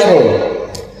earlier on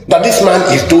that this man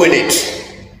is doing it.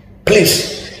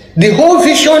 Please, the whole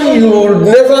vision you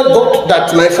never got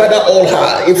that my father all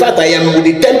had. In fact, I am with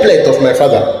the template of my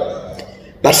father.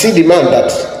 Now see the man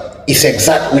that is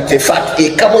exact with, in fact,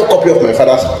 a carbon copy of my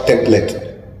father's template.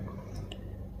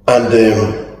 And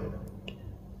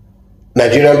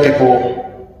Nigerian people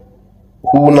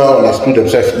who now understood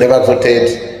themselves never voted.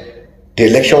 The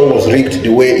election was rigged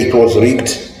the way it was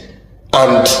rigged,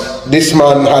 and this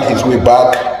man had his way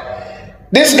back.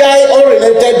 This guy,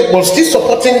 unrelented, was still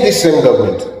supporting this same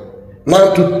government.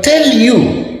 Now to tell you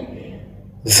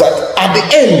that at the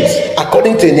end,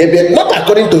 according to Nyebe, not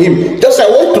according to him, just I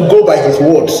want to go by his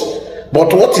words,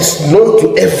 but what is known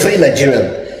to every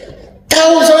Nigerian,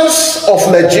 thousands of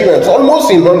Nigerians,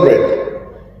 almost in 100,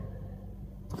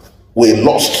 were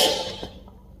lost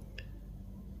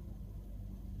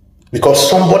because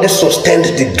somebody sustained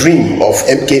the dream of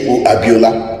MKO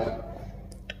Abiola.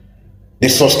 The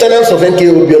sustenance of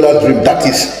MKO Abiola's dream, that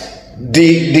is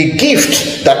the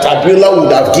gift that Abiola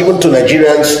would have given to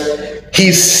Nigerians.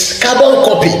 His carbon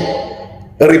copy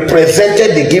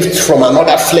represented the gift from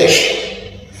another flesh.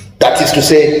 That is to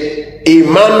say, a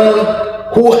man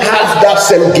who has that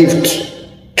same gift,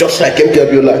 just like MK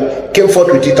Abiola, came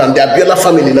forth with it, and the Abiola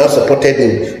family now supported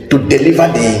him to deliver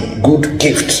the good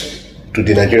gift to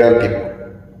the Nigerian people.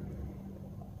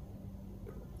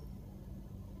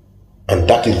 And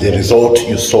that is the result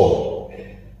you saw.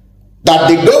 That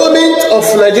the government of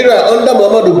Nigeria under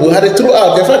Muhammadu Buhari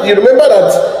throughout, in fact, you remember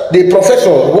that the professor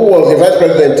who was the vice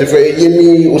president for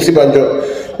Yemi Osibanjo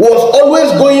was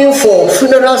always going for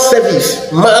funeral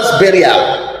service, mass burial.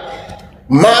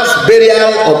 Mass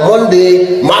burial on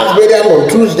Monday, mass burial on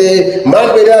Tuesday,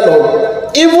 mass burial on...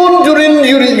 Even during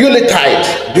Yuletide,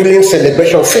 during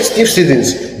celebration, festive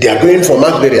seasons, they are going for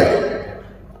mass burial.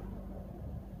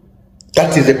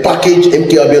 That is the package MK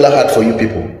Abiola had for you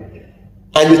people.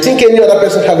 And you think any other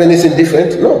person have anything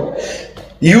different? No.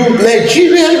 You,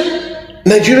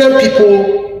 Nigerian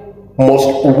people must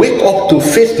wake up to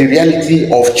face the reality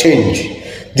of change.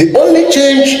 The only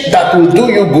change that will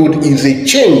do you good is a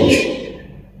change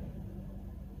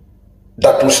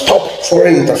that will stop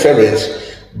foreign interference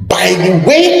by the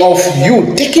way of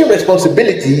you taking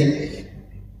responsibility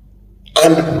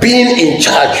and being in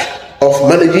charge of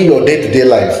managing your day-to-day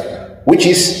life, which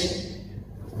is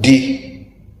the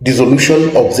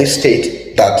dissolution of this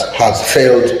state that has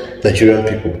failed Nigerian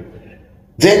people.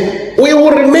 Then we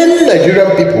will remain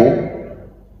Nigerian people.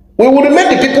 We will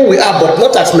remain the people we are, but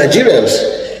not as Nigerians,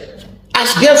 as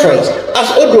Biafrans, as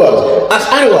Oduas, as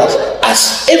Ariwas,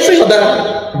 as every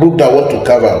other group that want to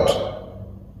carve out.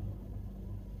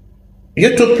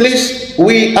 You two, please,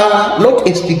 we are not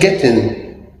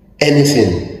instigating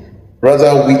anything.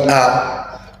 Rather, we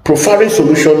are providing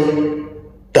solution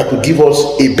that will give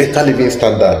us a better living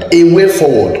standard, a way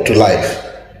forward to life,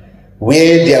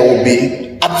 where there will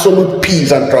be absolute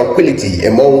peace and tranquility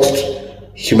amongst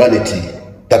humanity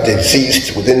that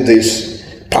exists within this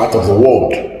part of the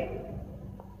world.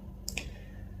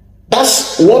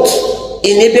 That's what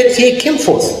Imminent came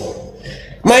forth.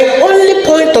 My only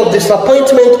point of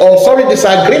disappointment, or sorry,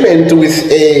 disagreement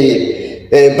with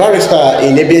a barrister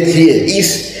Imminent here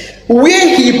is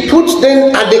where he puts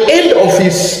them at the end of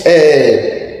his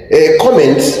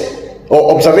comments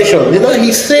or observation. You know,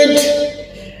 he said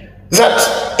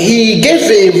that he gave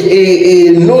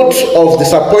a note of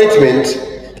disappointment,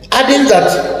 adding that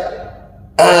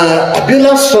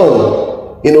Abiolah's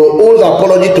son, you know, owes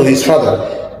apology to his father,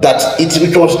 that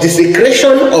it was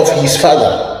desecration of his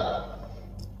father.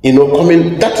 You know,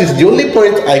 coming, that is the only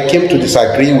point I came to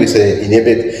disagree with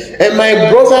Imminent. And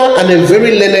my brother and a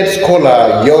very learned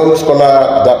scholar, young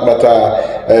scholar that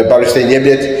matter, Barrister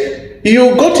Imminent,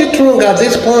 you got it wrong at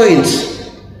this point.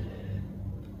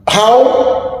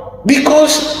 How?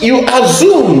 Because you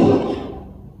assume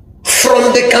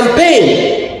from the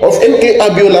campaign of MK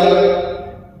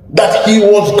Abiola that he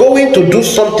was going to do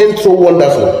something so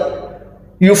wonderful.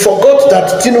 You forgot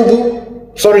that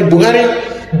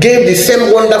Buhari gave the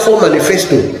same wonderful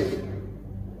manifesto.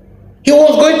 He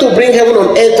was going to bring heaven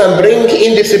on earth and bring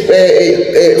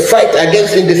fight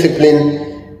against indiscipline.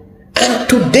 And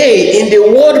today, in the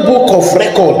World Book of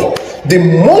Record, the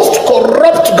most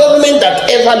corrupt government that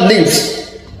ever lives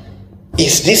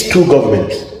is these two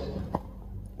governments.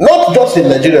 Not just in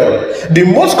Nigeria. The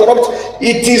most corrupt,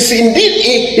 it is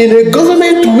indeed in a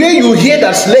government where you hear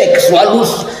that snake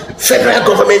swallows federal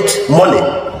government money,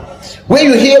 where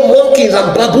you hear monkeys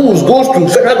and baboons goes to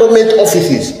federal government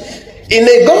offices, in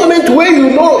a government where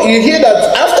you hear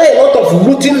that after a lot of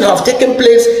looting have taken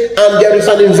place and there is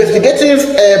an investigative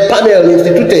panel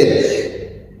instituted,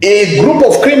 a group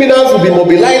of criminals will be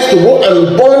mobilized to go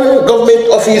and burn government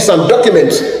office and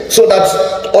documents so that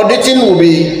auditing will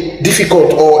be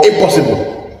difficult or impossible.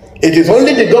 It is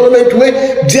only the government where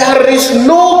there is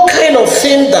no kind of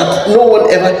thing that no one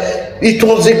ever. It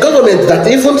was the government that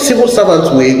even civil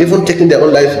servants were even taking their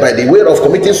own lives by the way of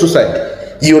committing suicide.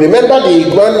 You remember the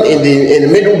one in the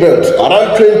middle belt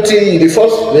around the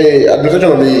first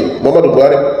administration of the Muhammadu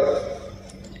Buhari.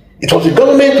 It was the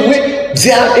government where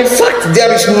in fact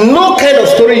there is no kind of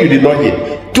story you did not hear.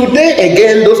 Today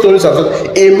again, those stories are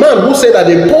a man who said that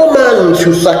a poor man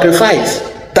should sacrifice.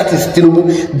 That is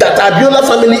Tinubu. That Abiola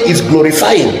family is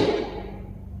glorifying.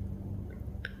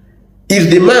 Is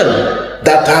the man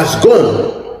that has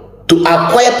gone to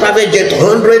acquire private jet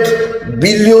 100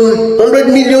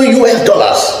 million US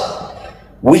dollars,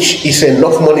 which is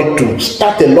enough money to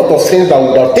start a lot of things that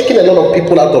would have taken a lot of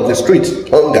people out of the streets,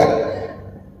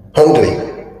 hungry.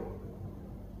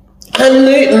 And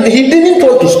he didn't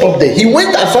want to stop there. He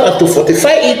went as far as to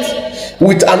fortify it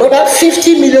with another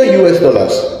 50 million US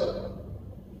dollars.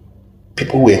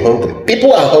 People were hungry.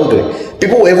 People are hungry.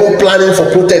 People were even planning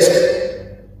for protest.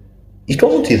 It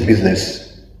wasn't his business.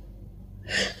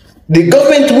 The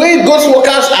government where those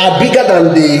workers are bigger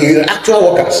than the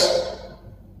actual workers.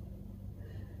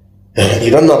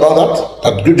 You don't know about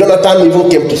that? That Jonathan even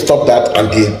came to stop that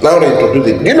and they now reintroduced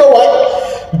it. Do you know why?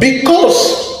 Because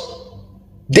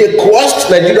they coerced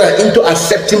Nigeria into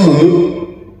accepting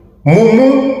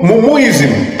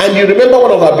Mumuism. And you remember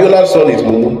one of Abiola's son is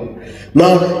Mumu.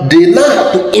 Now, they now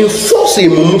have to enforce a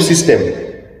Mumu system.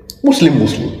 Muslim.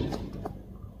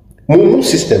 Mumu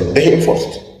system, they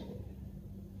enforced.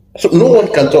 So no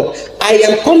one can talk. I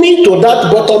am coming to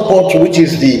that bottom part, which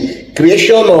is the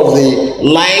creation of the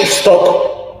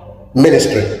livestock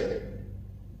ministry.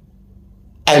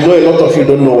 I know a lot of you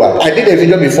don't know why. I did a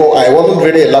video before, I wasn't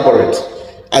very elaborate.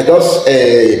 I just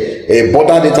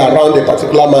bordered it around a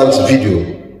particular man's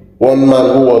video. One man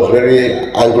who was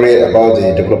very angry about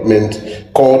the development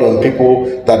called on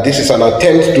people that this is an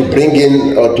attempt to bring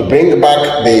in or to bring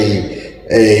back the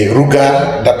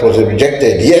Ruga that was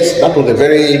rejected. Yes, that was a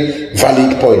very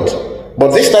valid point.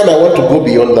 But this time I want to go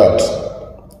beyond that.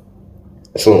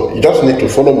 So you just need to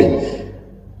follow me.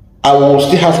 I will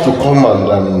still have to come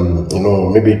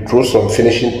and, maybe throw some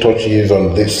finishing touches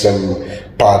on this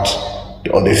part,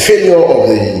 on the failure of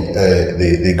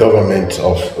the government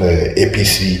of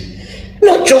APC.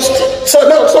 Not just, so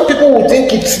now some people will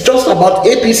think it's just about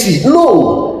APC.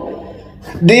 No.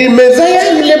 The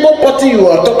Messiah Labour Party you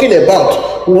are talking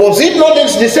about, was it not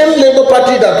the same Labour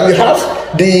Party that we have?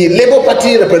 The Labour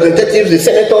Party representatives, the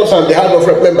senators and the House of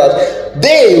Rep members,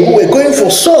 they who were going for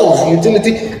solve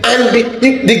utility, and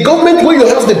the government where you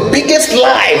have the biggest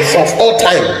lies of all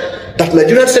time, that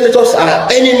Nigerian senators are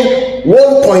earning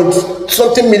 1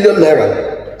 million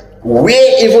naira,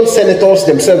 where even senators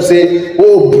themselves say,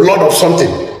 oh, blood of something.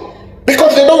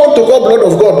 Because they don't want to call blood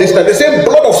of God this time, they say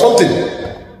blood of something.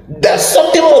 There's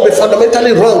something more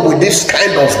fundamentally wrong with this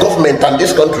kind of government and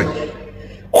this country.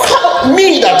 How,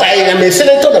 me that I am a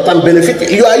senator that I'm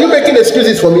benefiting, are you making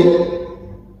excuses for me?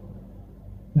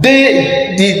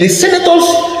 The senators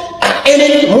are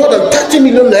earning more than 30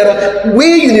 million naira,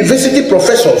 where university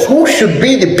professors who should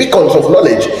be the beacons of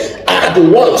knowledge are the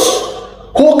ones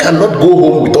who cannot go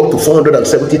home with up to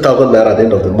 470,000 naira at the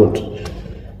end of the month.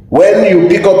 When you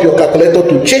pick up your calculator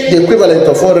to check the equivalent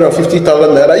of 450,000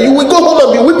 naira, you will go home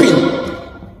and be weeping.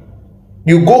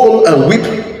 You go home and weep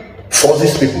for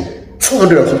these people.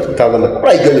 450,000 naira. What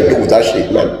are you going to do with that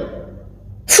shit, man?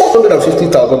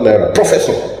 450,000 naira,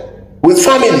 professor, with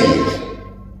family,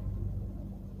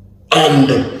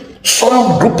 and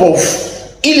some group of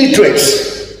illiterates.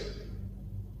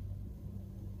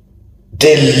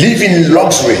 They live in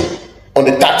luxury on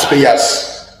the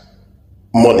taxpayers'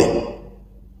 money.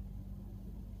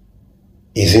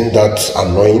 Isn't that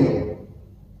annoying?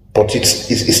 But it's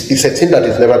a thing that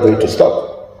is never going to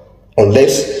stop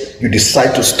unless you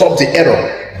decide to stop the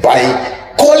error by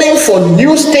calling for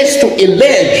new states to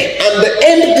emerge and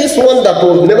end this one that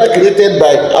was never created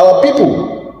by our people.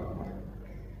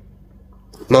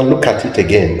 Now look at it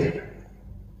again.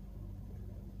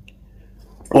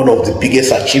 One of the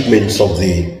biggest achievements of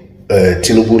the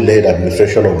Tinubu-led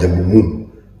administration of the Mumu,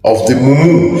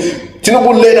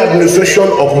 Tinubu-led administration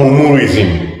of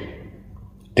Mumuism.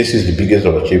 This is the biggest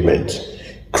of achievements.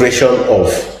 Creation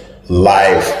of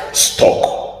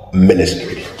livestock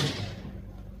ministry.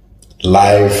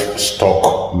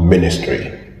 Livestock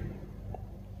ministry.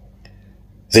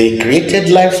 They created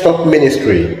livestock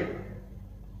ministry.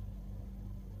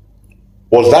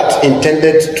 Was that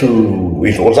intended to,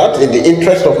 was that in the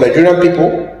interest of Nigerian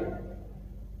people?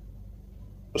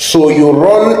 So you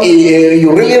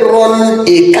really run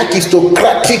a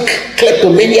kakistocratic,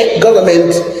 kleptomaniac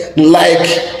government like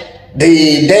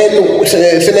the then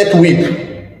Senate Whip,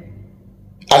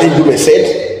 Ali Ndume, said.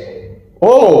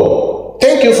 Oh,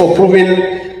 thank you for proving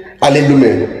Ali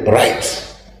Ndume right.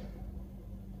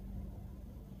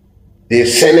 The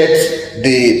Senate,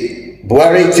 the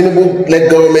Buhari Tinubu-led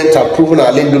government have proven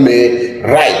Ali Ndume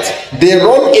right. They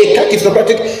run a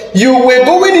kakistocratic. You were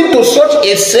going into such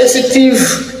a sensitive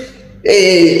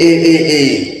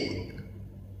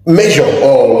measure,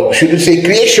 or should we say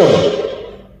creation,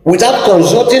 without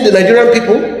consulting the Nigerian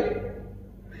people.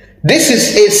 This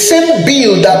is a same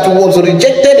bill that was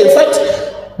rejected. In fact,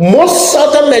 most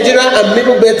southern Nigeria and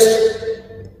Middle Belt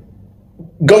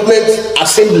government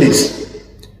assemblies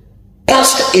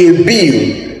passed a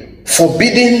bill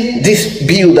forbidding this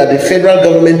bill that the federal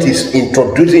government is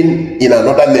introducing in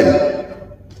another name.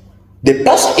 They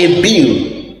passed a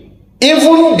bill.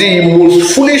 Even the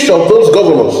most foolish of those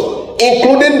governors,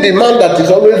 including the man that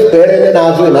is always bearing an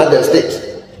arrow in other states,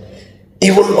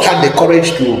 even had the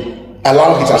courage to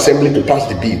allow his assembly to pass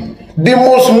the bill. The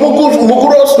most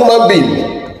mugurous human being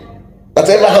that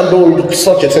ever handled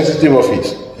such a sensitive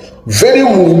office. Very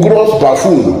mugurous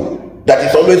buffoon that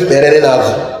is always bearing an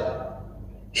arrow.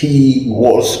 He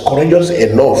was courageous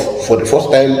enough for the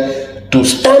first time to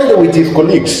stand with his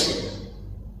colleagues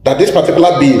that this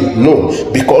particular bill,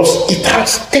 no, because it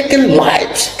has taken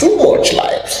lives, too much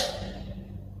lives.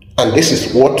 And this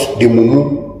is what the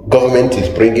Mumu government is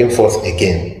bringing forth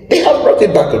again. They have brought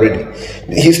it back already.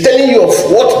 He's telling you of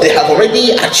what they have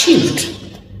already achieved.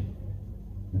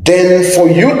 Then for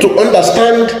you to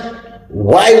understand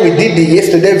why we did the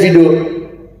yesterday video,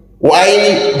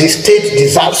 why the state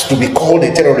deserves to be called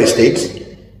a terrorist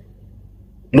state,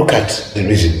 look at the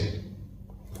reason.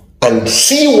 And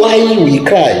see why we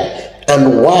cry,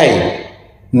 and why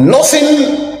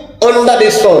nothing under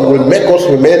the sun will make us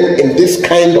remain in this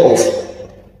kind of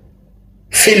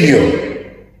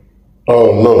failure.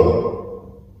 Oh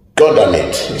no, God damn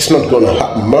it, it's not gonna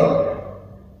happen, man.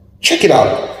 Check it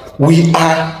out. We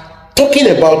are talking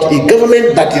about a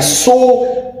government that is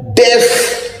so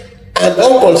deaf and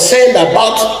unconcerned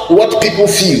about what people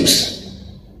feel.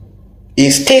 a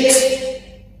state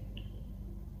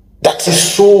that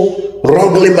is so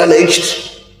wrongly managed.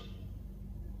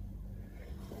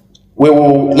 We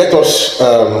will let us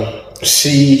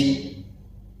see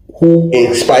who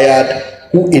inspired,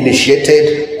 who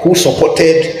initiated, who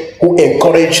supported, who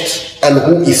encouraged, and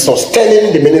who is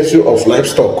sustaining the Ministry of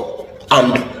Livestock,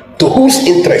 and to whose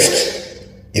interest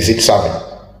is it serving?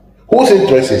 Whose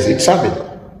interest is it serving?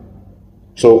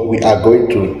 So we are going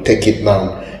to take it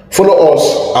now. Follow us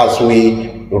as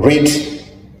we read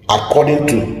according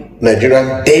to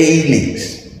Nigerian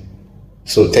dailies.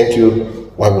 So thank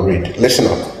you while we read. Listen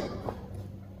up.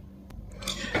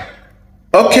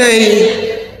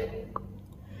 Okay,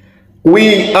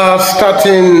 we are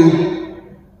starting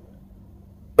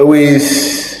with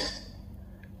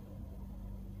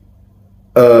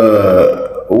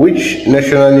which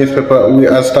national newspaper? We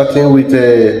are starting with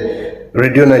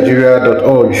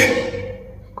RadioNigeria.org.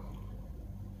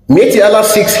 MiyettiAllah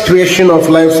seeks creation of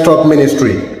livestock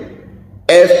ministry,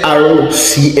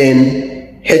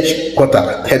 FRCN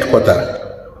headquarter.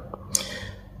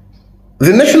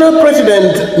 The national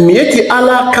president,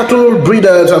 MiyettiAllah Cattle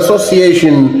Breeders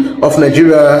Association of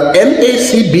Nigeria,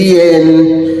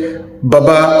 MACBN,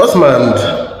 Baba Osman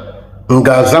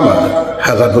Ngazama,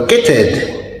 has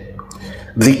advocated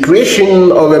the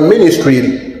creation of a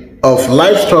ministry of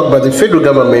livestock by the federal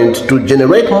government to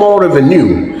generate more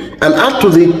revenue and add to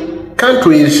the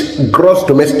country's gross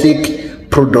domestic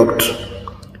product,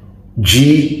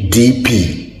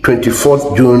 GDP,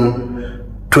 24th June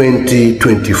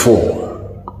 2024.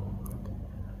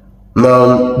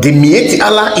 Now, the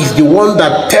MiyettiAllah is the one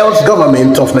that tells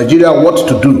government of Nigeria what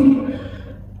to do.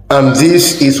 And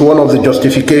this is one of the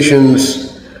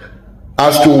justifications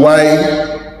as to why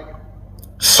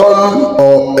some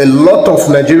or a lot of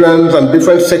Nigerians and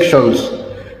different sections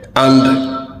and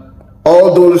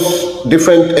all those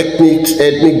different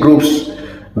ethnic groups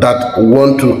that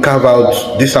want to carve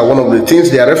out, these are one of the things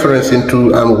they are referencing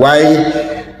to, and why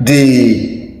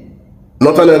the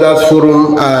Northern Elders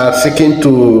Forum are seeking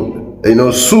to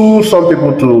sue some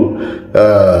people to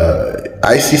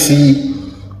ICC,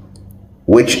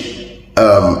 which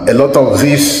a lot of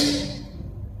these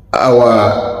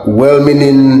our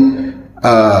well-meaning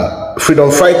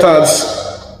freedom fighters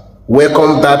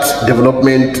welcome that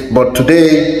development. But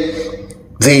today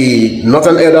the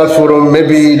Northern Elders Forum,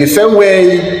 maybe the same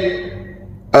way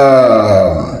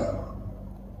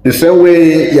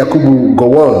Yakubu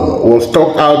Gowon was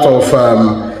talked out of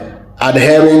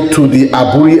adhering to the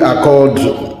Aburi Accord,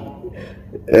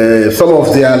 some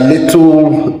of their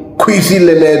little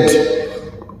quasi-learned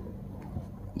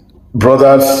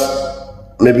brothers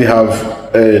maybe have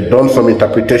done some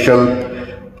interpretation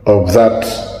of that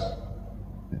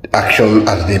action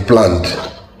as they planned.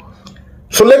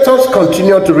 So let us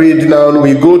continue to read now.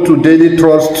 We go to Daily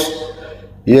Trust.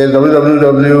 Yes,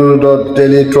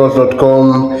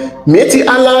 www.dailytrust.com.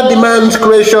 MiyettiAllah demands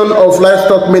creation of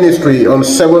livestock ministry on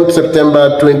 7th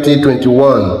September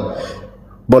 2021.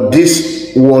 But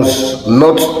this was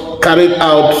not carried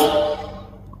out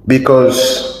because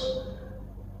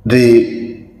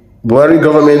the Buhari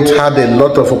government had a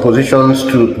lot of oppositions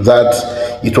to that.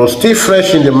 It was still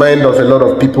fresh in the mind of a lot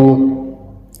of people,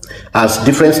 as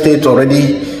different states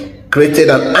already created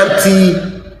an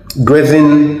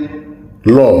anti-grazing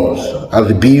laws as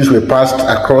the bills were passed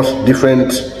across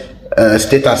different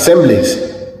state assemblies.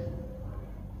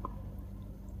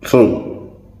 So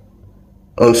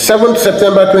on 7th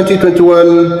September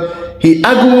 2021, he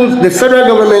argued the federal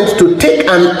government to take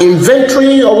an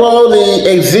inventory of all the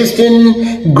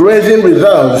existing grazing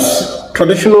reserves,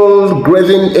 traditional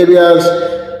grazing areas,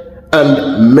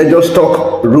 and major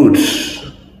stock routes.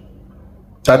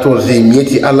 That was the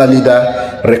MiyettiAllah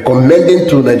leader recommending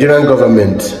to Nigerian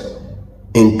government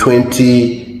in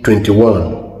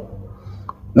 2021.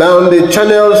 Now on the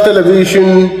channel's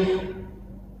television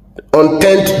on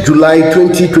 10th July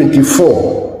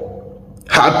 2024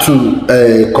 had to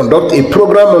conduct a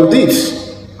program on this.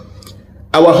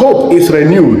 Our hope is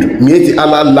renewed.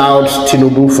 MiyettiAllah lauds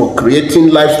Tinubu for creating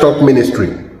livestock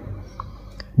ministry.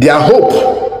 Their hope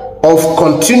of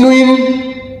continuing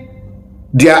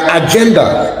their agenda.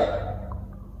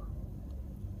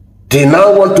 They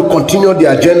now want to continue the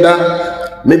agenda.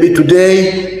 Maybe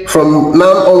today, from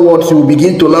now onwards, you will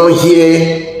begin to now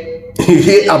hear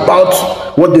about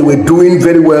what they were doing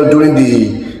very well during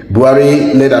the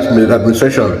Buhari-led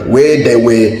administration, where they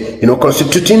were,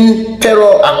 constituting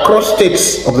terror across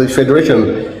states of the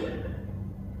federation.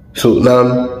 So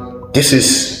now, this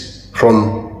is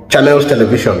from Channels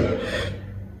Television.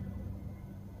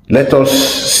 Let us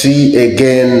see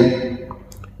again.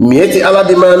 MiyettiAllah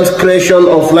demands creation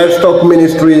of livestock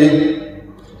ministry.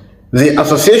 The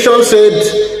association said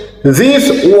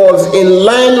this was in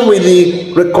line with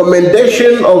the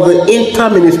recommendation of the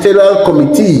Interministerial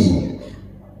Committee.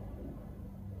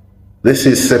 This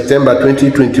is September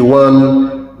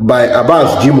 2021 by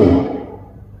Abbas Jimo.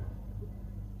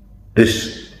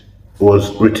 This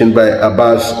was written by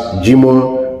Abbas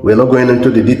Jimo. We're not going into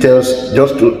the details,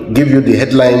 just to give you the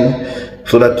headline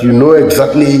so that you know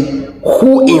exactly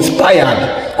who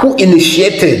inspired, who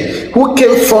initiated, who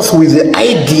came first with the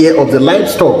idea of the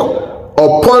livestock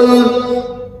upon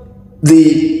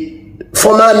the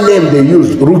former name they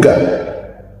used, Ruga.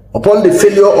 Upon the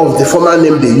failure of the former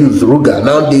name they used, Ruga.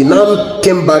 Now they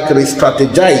came back,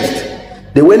 re-strategized.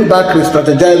 They went back,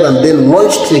 re-strategized, and then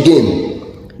launched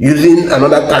again using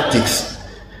another tactics.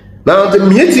 Now the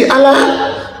MiyettiAllah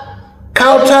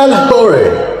Kautal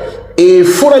Hore, a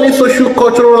Fulani Social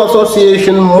Cultural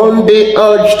Association, Monday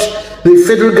urged the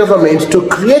federal government to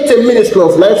create a Ministry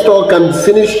of Livestock and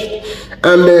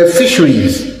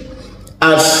Fisheries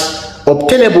as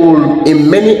obtainable in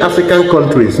many African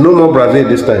countries. No more Brazil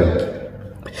this time.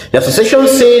 The association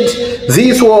said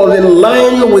this was in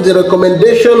line with the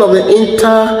recommendation of the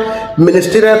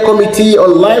Inter-Ministerial Committee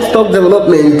on Livestock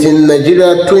Development in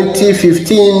Nigeria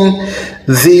 2015,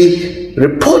 the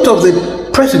report of the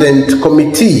President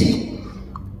Committee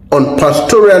on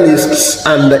Pastoralists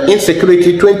and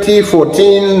Insecurity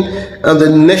 2014, and the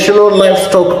National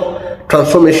Livestock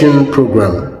Transformation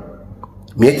Program.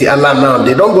 MiyettiAllah now,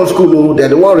 they don't go to school, they're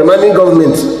the one reminding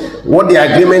governments what the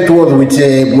agreement was with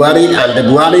Buhari, and the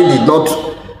Buhari did not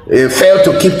fail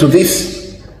to keep to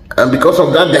this, and because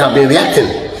of that they have been reacting.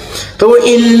 So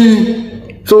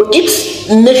its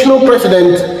national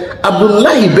president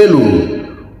Abdullahi Bello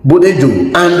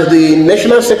Bodejo and the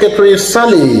national secretary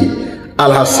Saleh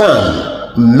Al-Hassan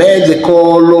made the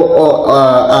call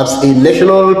as a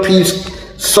national peace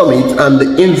summit and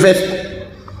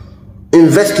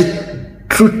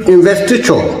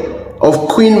investiture of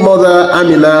Queen Mother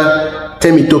Amina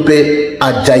Temitope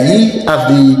Ajayi as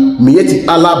the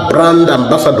MiyettiAllah brand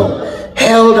ambassador,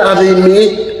 held at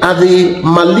the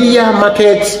Malia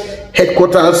Market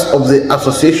headquarters of the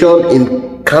association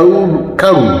in Karu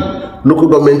local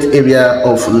government area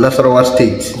of Nasarawa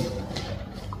State.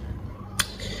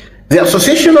 The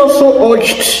association also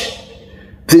urged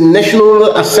the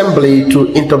National Assembly to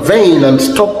intervene and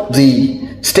stop the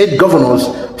state governors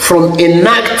from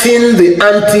enacting the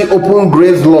anti-open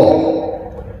graze law.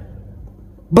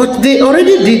 But they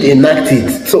already did enact it.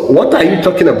 So what are you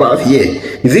talking about here?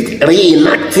 Is it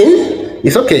reenacting?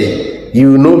 It's okay.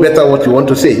 You know better what you want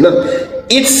to say. No,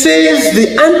 it says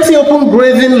the anti-open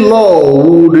grazing law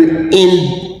would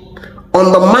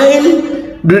undermine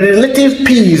the relative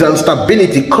peace and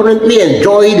stability currently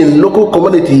enjoyed in local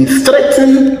communities,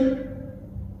 threaten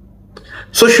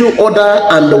social order,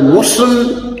 and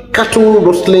worsen cattle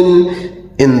rustling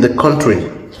in the country.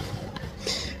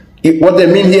 What they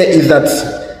mean here is that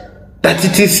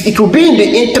it will be in the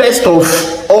interest of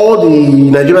all the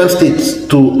Nigerian states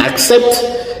to accept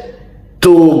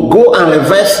to go and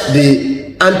reverse the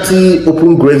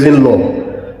anti-open grazing law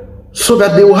so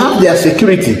that they will have their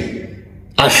security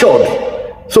assured.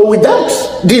 So without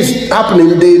this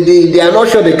happening, they are not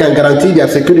sure they can guarantee their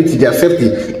security, their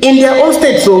safety in their own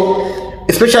state. So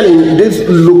especially in these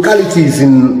localities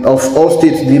of all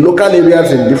states, the local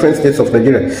areas in different states of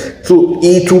Nigeria. So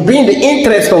it will be in the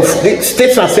interest of the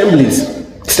state assemblies,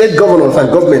 state governors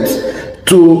and governments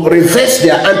to reverse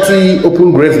their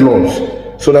anti-open graze laws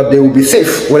so that they will be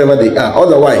safe wherever they are.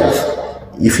 Otherwise,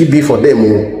 if it be for them,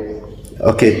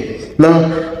 okay. Now,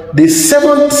 the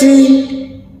 70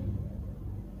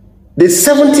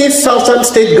 southern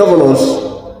state governors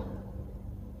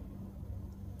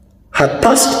had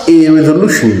passed a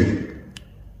resolution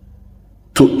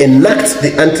to enact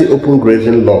the anti-open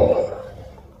grazing law.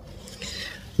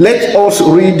 Let us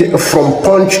read from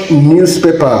Punch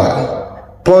newspaper.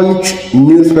 Punch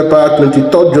newspaper,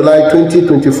 23rd July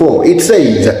 2024. It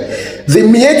says, the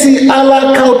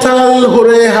MiyettiAllah Kautal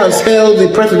Hore has hailed the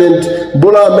President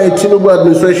Bola Ahmed Tinubu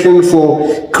administration for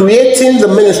creating the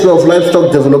Ministry of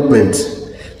Livestock Development.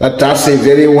 That's a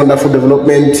very wonderful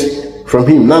development from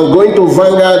him. Now going to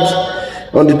Vanguard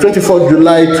on the 24th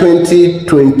July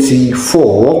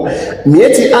 2024,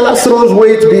 MiyettiAllah throws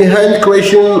weight behind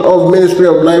creation of Ministry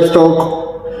of Livestock.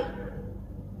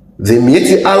 The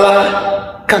MiyettiAllah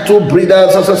Cattle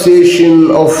Breeders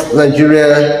Association of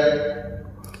Nigeria,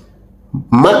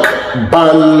 Ban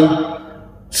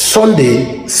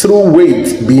Sunday, threw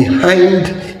weight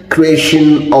behind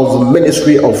creation of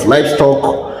Ministry of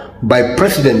Livestock by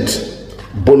President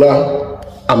Bola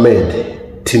Ahmed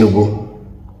Tinubu.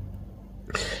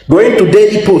 Going to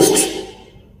Daily Post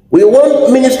We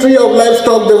want Ministry of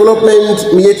Livestock Development,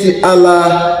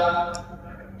 MiyettiAllah.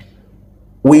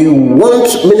 We want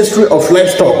Ministry of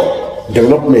Livestock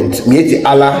Development,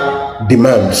 MiyettiAllah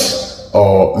demands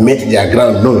or make their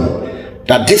ground known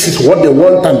that this is what they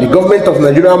want and the government of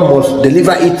Nigeria must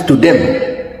deliver it to them.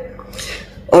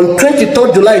 On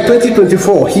 23rd July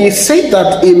 2024, he said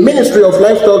that a Ministry of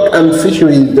Livestock and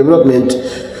Fisheries Development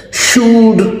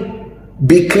should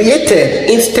be created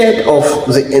instead of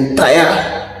the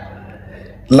entire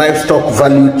livestock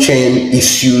value chain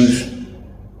issues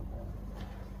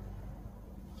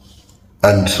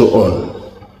and so on.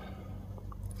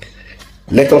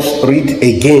 Let us read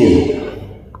again.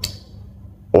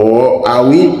 Or are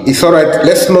we? It's all right.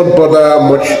 Let's not bother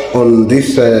much on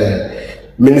this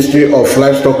Ministry of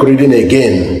Livestock reading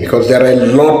again, because there are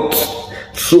lots,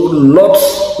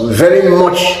 very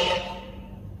much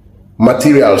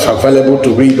materials available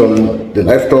to read on the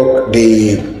livestock,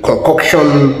 the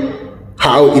concoction,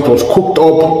 how it was cooked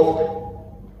up,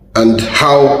 and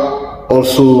how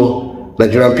also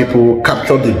Nigerian people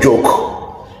captured the joke.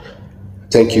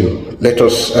 Thank you. Let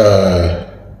us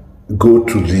go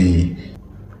to the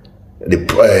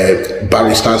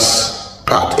barristers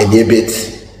part, Imminent,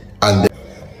 and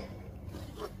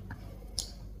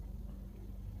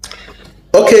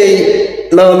okay,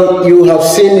 now you have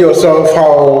seen yourself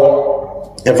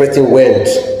how everything went.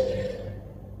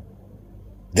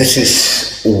 This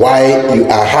is why you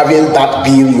are having that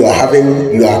bill, you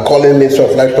are calling Minister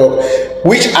of Livestock,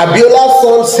 which Abiola's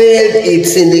son said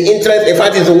it's in the interest. In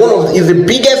fact, it's the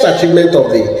biggest achievement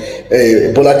of the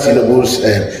Bola Tinubu's.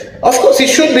 Of course, it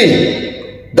should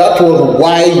be. That was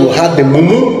why you had the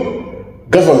Mumu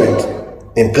government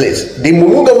in place. The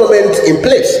Mumu government in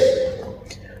place.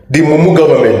 The Mumu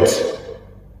government.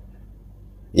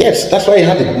 Yes, that's why you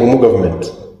had the Mumu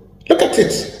government. Look at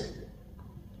it.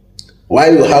 Why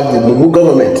you have the Mumu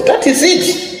government? That is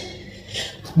it.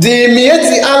 The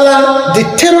MiyettiAllah, the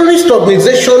terrorist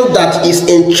organization that is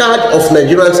in charge of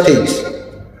Nigerian state.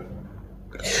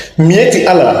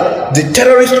 MiyettiAllah, the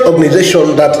terrorist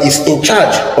organization that is in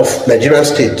charge of Nigerian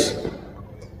state.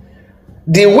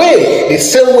 The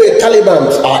same way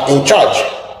Talibans are in charge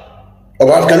of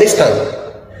Afghanistan,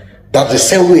 that's the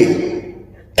same way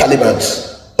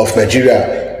Talibans of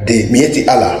Nigeria, the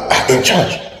MiyettiAllah, are in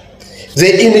charge.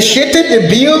 They initiated the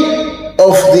bill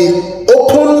of the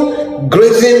open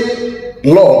grazing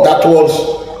law. That was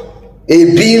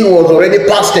a bill was already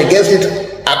passed against it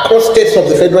across states of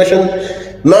the Federation.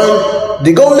 Now,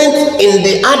 the government, in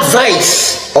the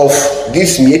advice of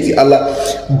this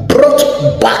MiyettiAllah,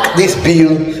 brought back this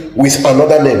bill with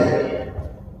another name.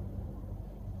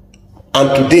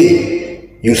 And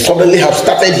today, you suddenly have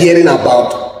started hearing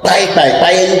about buying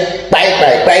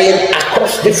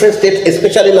across different states,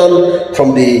 especially now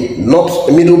from the north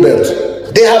middle belt.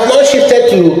 They have now shifted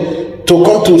to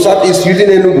come to Southeast using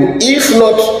Enugu, if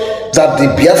not that the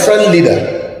Biafran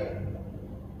leader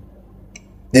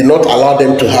did not allow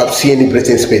them to see any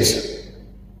breathing space.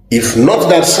 If not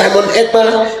that Simon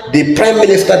Ekpa, the Prime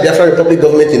Minister, Biafran Republic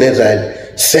government in exile,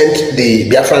 sent the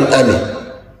Biafran army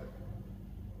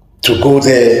to go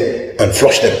there and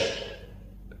flush them.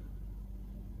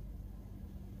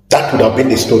 That would have been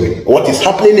the story. What is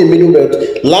happening in Middle Belt?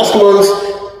 Last month,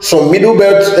 some Middle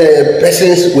Belt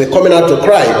persons were coming out to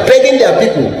cry, begging their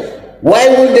people, why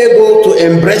would they go to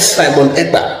embrace Simon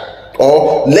Ekpa?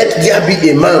 Or let there be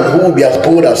a man who will be as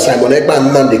bold as Simon Ekpa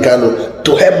and Nnamdi Kanu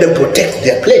to help them protect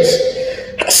their place.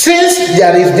 Since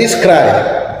there is this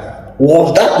cry,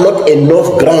 was that not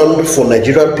enough ground for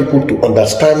Nigerian people to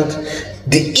understand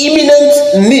the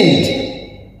imminent need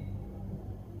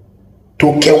to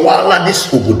kewala this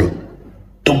obodo,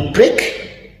 to break,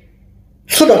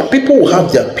 so that people will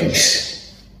have their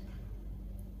peace?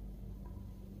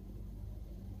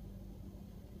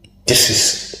 This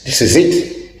is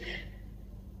it.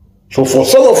 So for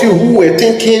some of you who were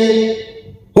thinking,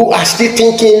 who are still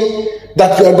thinking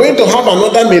that you are going to have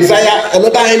another Messiah,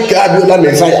 another MiyettiAllah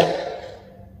Messiah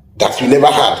that you never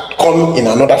had, come in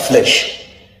another flesh,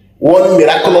 one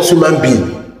miraculous human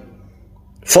being,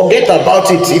 forget about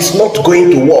it. It's not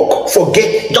going to work.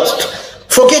 Just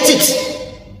forget it.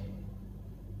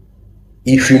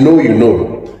 If you know, you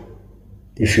know.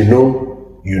 If you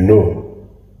know, you know.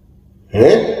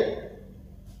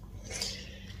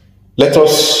 Let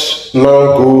us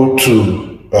now go to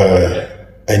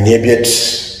Imminent,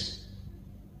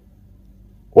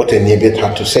 what Imminent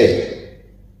had to say.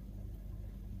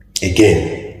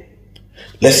 Again,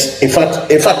 in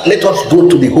fact, let us go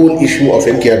to the whole issue of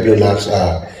MK Abiolah's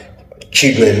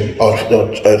children or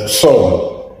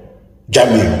son,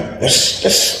 Jamiu.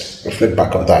 Let's reflect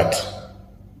back on that.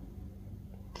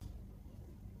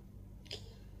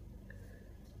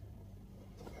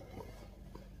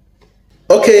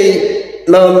 Okay,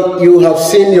 now you have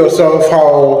seen yourself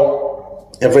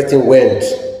how everything went.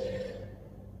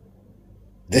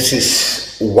 This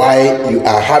is why you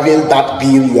are having that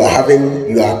bill, you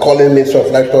are calling Minister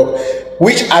of Livestock,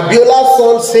 which Abiola's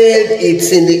son said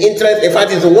it's in the interest. In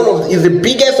fact, it's the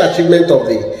biggest achievement of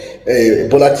the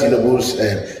Bola Tinubu's.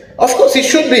 Of course, it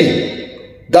should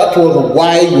be. That was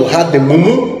why you had the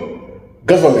Mumu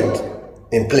government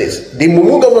in place. The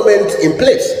Mumu government in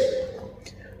place.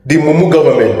 The Mumu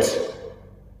government.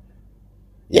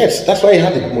 Yes, that's why you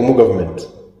had the Mumu government.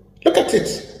 Look at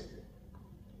it.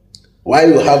 Why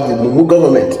you have the Mumu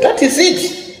government? That is it.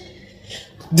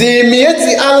 The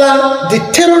MiyettiAllah,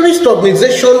 the terrorist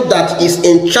organization that is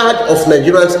in charge of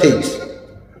Nigerian state.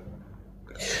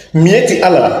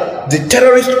 MiyettiAllah, the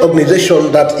terrorist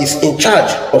organization that is in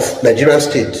charge of Nigerian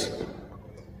state.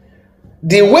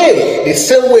 The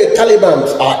same way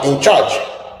Talibans are in charge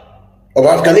of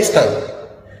Afghanistan,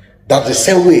 that's the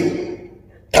same way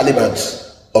Talibans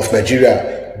of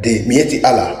Nigeria, the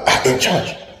MiyettiAllah, are in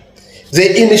charge.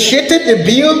 They initiated the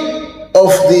bill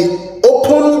of the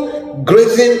open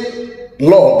grazing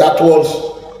law. That was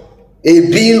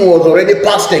a bill was already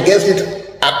passed against it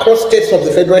across states of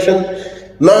the Federation.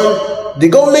 Now, the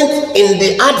government, in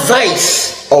the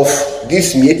advice of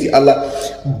this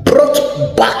MiyettiAllah, brought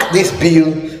back this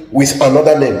bill with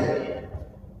another name.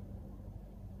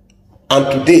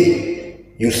 And today,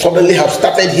 you suddenly have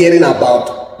started hearing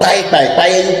about buying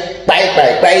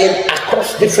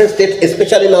across different states,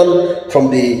 especially now from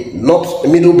the north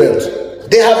middle belt.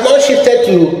 They have now shifted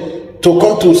to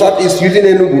come to southeast using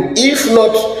Enugu. If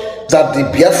not that the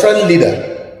Biafran leader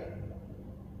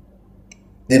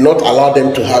did not allow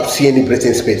them to see any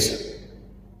breathing space.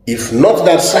 If not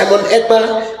that Simon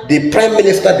Ekpa, the Prime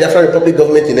Minister, Biafran Republic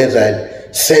government in exile,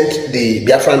 sent the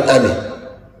Biafran army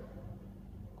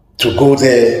to go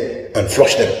there and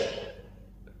flush them.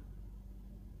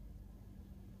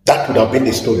 That would have been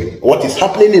the story. What is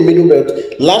happening in Middle Belt?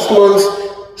 Last month,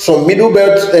 some Middle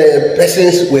Belt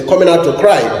persons were coming out to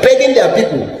cry, begging their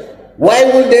people, why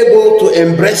would they go to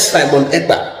embrace Simon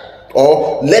Ekpa?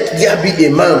 Or let there be a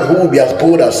man who will be as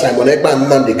bold as Simon Ekpa and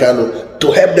Nnamdi Kanu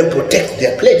to help them protect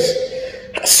their place.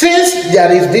 Since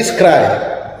there is this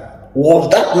cry, was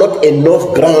that not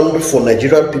enough ground for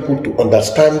Nigerian people to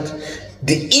understand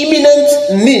the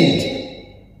imminent need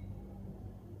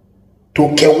to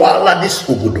kewala this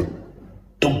obodo,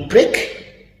 to break,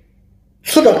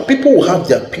 so that people will have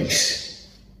their peace?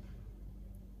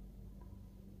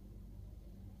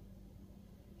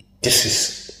 This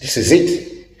is it.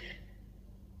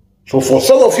 So for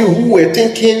some of you who were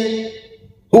thinking,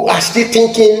 who are still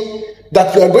thinking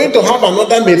that we are going to have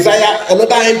another Messiah,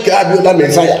 another MiyettiAllah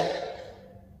Messiah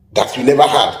that you never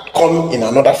had, come in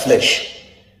another flesh,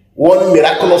 one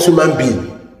miraculous human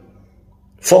being,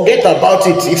 forget about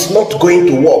it. It's not going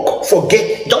to work.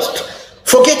 Just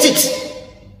forget it.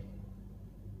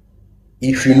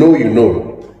 If you know, you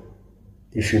know.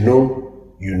 If you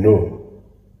know, you know.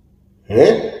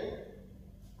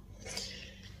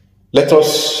 Let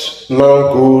us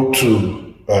now go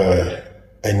to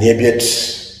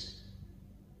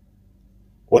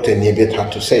what Niyebet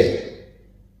had to say.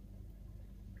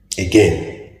 Again.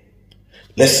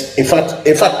 In fact,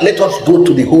 let us go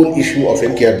to the whole issue of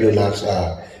MiyettiAllah's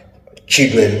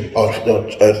children or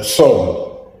son,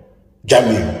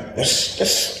 Jamiu.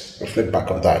 Let's reflect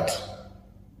back on that.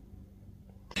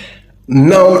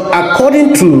 Now,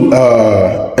 according to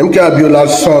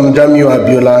MiyettiAllah's son, Jamiu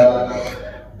Abiola,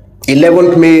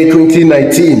 11th May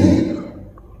 2019,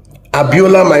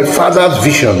 Abiola, my father's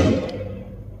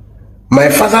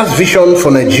vision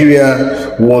for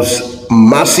Nigeria was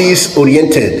masses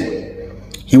oriented.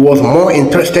 He was more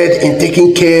interested in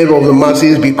taking care of the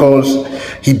masses because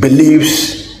he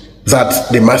believes that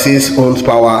the masses owns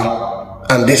power,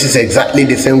 and this is exactly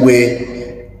the same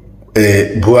way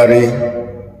Buhari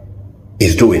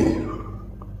is doing.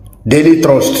 Daily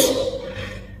Trust.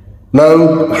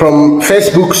 Now, from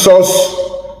Facebook source,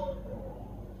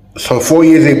 some 4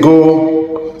 years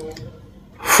ago,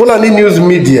 Fulani News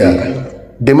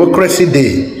Media, Democracy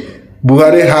Day,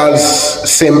 Buhari has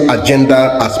same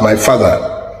agenda as my father.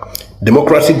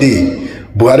 Democracy Day,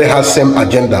 Buhari has same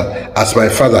agenda as my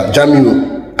father,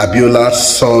 Jamiu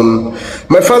Abiola's son.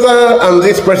 My father and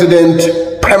this president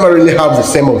primarily have the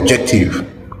same objective.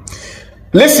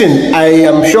 Listen, I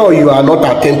am sure you are not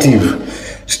attentive.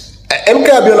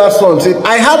 Abiola's son said,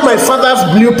 I have my father's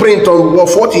blueprint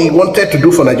of what he wanted to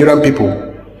do for Nigerian people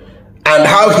and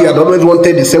how he had always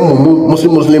wanted the same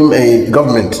Muslim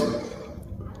government.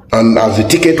 And as the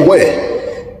ticket were,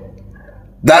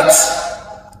 that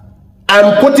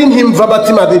I'm quoting him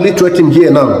verbatim at the literature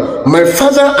here now. My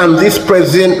father and this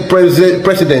president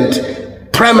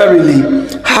primarily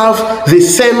have the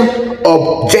same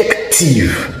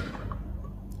objective.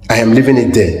 I am leaving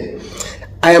it there.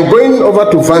 I am going over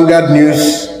to Vanguard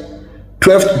News,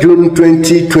 12th June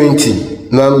 2020.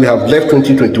 Now we have left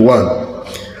 2021.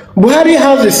 Buhari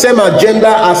has the same agenda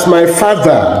as my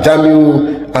father,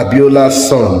 Jamiu Abiolah's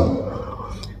son.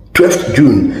 12th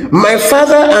June. My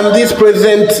father and this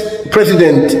president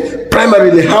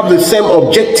primarily have the same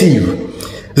objective.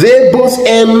 They both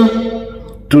aim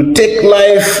to take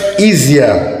life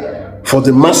easier for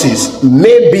the masses.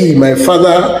 Maybe my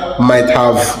father might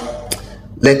have...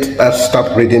 Let us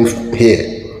stop reading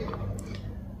here.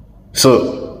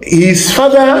 So, his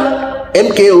father,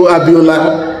 MKO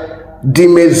Abiola, the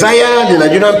Messiah the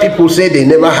Nigerian people say they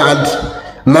never had,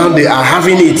 now they are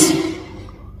having it,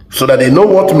 so that they know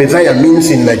what Messiah means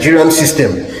in Nigerian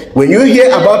system. When you hear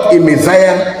about a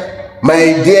Messiah,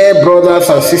 my dear brothers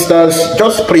and sisters,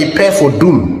 just prepare for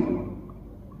doom.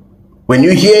 When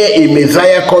you hear a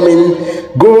Messiah coming,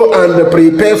 go and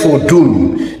prepare for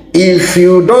doom. If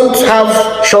you don't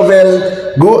have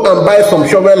shovel, go and buy some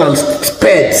shovel and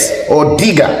spades or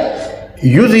digger.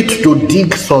 Use it to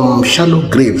dig some shallow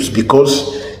graves,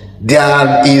 because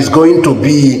there is going to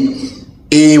be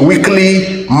a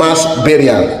weekly mass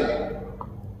burial.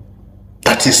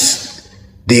 That is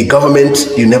the government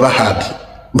you never had,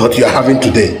 but you are having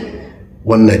today.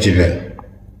 One Nigeria.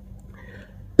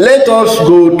 Let us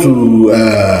go to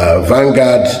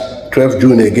Vanguard. 12th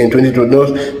June again,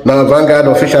 2020. Now Vanguard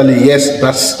officially, yes,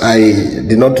 that's, I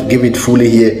did not give it fully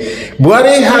here.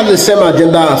 Buhari has the same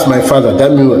agenda as my father,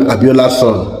 Jamiu Abiolah's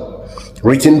son,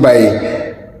 written by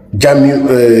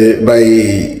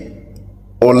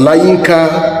Olayinka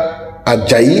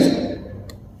Ajayi,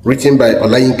 written by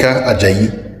Olayinka Ajayi.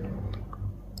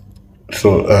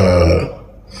 So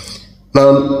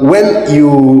now when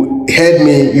you heard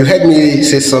me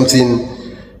say something,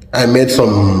 I made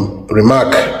some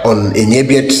remark on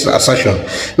Imminent's assertion.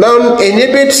 Now,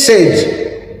 Imminent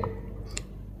said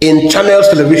in Channels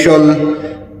Television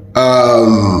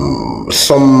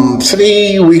some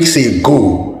 3 weeks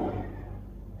ago,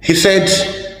 he said,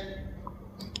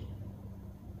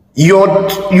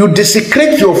 you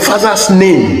desecrate your father's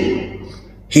name.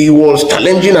 He was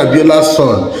challenging Abiolah's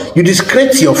son. You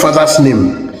desecrate your father's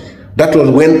name. That was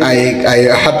when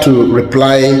I had to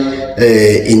reply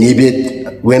in Ibit,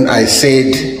 when I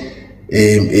said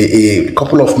a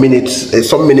couple of minutes,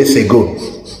 some minutes ago.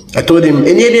 I told him,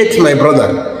 Imminent, my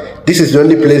brother, this is the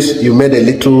only place you made a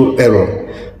little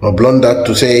error or blunder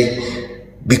to say,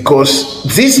 because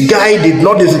this guy did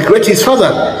not desecrate his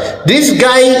father. This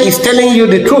guy is telling you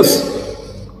the truth.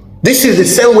 This is the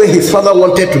same way his father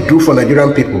wanted to do for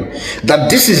Nigerian people.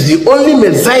 That this is the only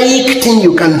mosaic thing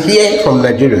you can hear from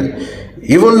Nigeria.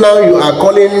 Even now you are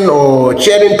calling or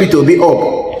cheering P2B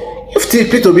up. If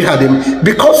P2B had him,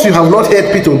 because you have not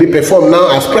heard P2B perform now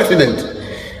as president.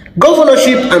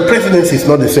 Governorship and presidency is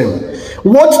not the same.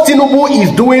 What Tinubu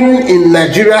is doing in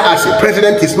Nigeria as a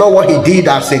president is not what he did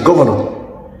as a governor.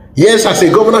 Yes, as a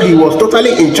governor, he was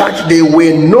totally in charge. There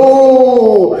were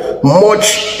no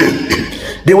much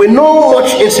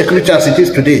insecurity as it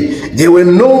is today. There were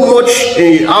no much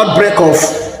outbreak of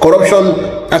corruption.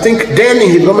 I think then in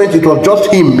his government it was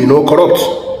just him, corrupt.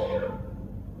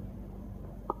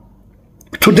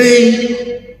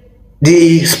 Today,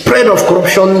 the spread of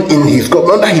corruption in his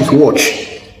government under his watch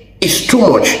is too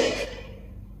much.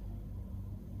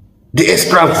 The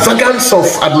extravagance of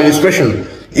administration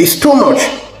is too much.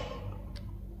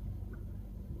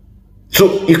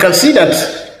 So you can see that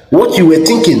what you were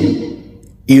thinking,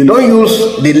 you don't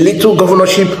use the little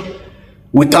governorship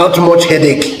without much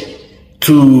headache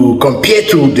to compare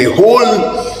to the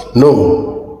whole.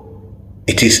 No,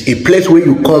 it is a place where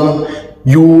you come,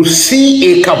 you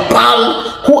see a cabal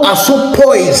who are so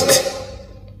poised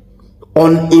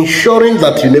on ensuring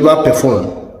that you never perform.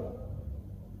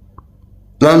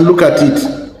 Now look at it.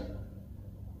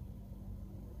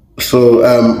 So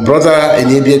brother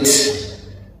Imminent,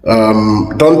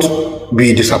 don't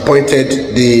be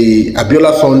disappointed. The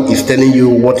Abiola son is telling you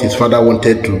what his father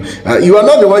wanted to. You are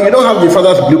not the one. You don't have the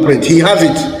father's blueprint. He has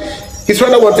it. His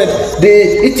father wanted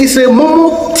it is a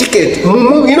Mumu ticket.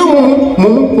 Mumu, you know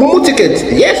Mumu ticket.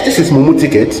 Yes, this is Mumu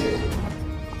ticket.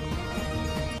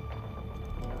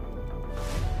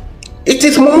 It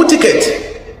is Mumu ticket.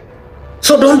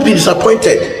 So don't be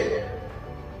disappointed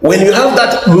when you have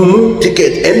that Mumu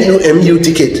ticket, MU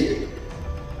ticket.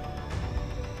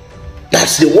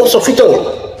 That's the worst of it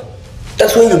all.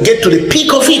 That's when you get to the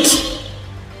peak of it.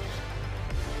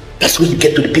 That's when you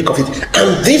get to the peak of it.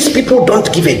 And these people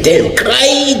don't give a damn.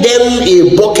 Cry them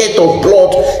a bucket of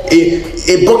blood,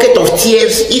 a bucket of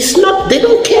tears. It's not, they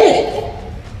don't care.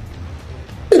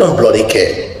 They don't bloody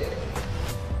care.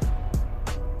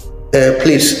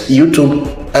 Please, YouTube,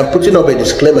 I'm putting up a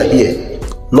disclaimer here.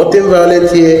 Nothing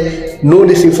violent here, no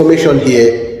disinformation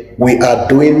here. We are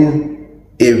doing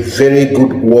a very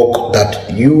good work that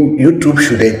YouTube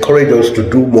should encourage us to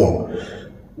do more.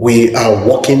 We are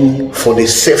working for the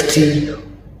safety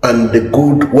and the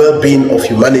good well-being of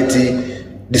humanity,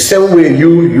 the same way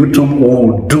YouTube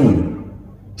will do.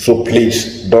 So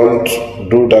please don't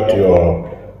do that your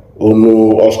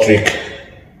Uno ostrich,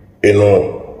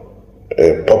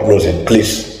 pop nosing.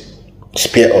 Please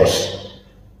spare us.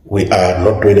 We are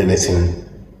not doing anything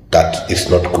that is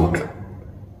not good.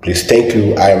 Please, thank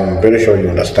you. I am very sure you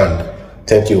understand.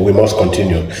 Thank you. We must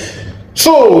continue.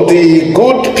 So the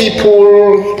good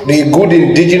people, the good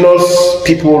indigenous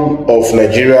people of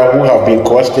Nigeria who have been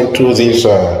coerced into this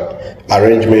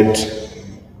arrangement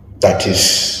that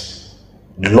is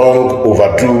long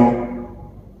overdue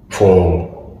for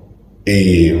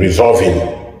a resolving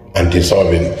and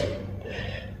dissolving.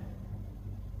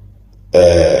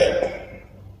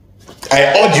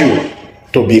 I urge you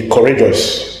to be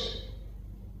courageous,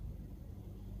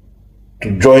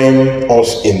 to join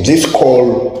us in this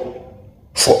call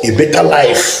for a better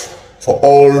life for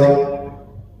all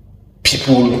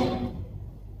people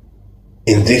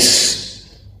in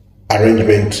this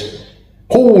arrangement,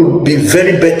 who will be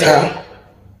very better,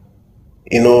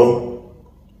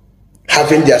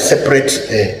 having their separate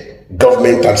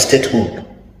government and statehood.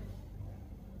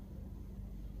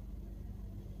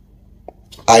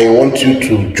 I want you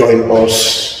to join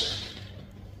us,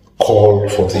 call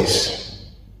for this.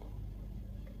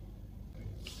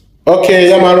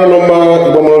 Okay, all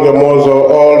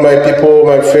my people,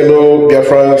 my fellow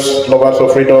Biafrans, lovers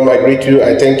of freedom, I greet you.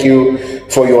 I thank you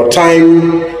for your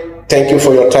time. Thank you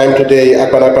for your time today.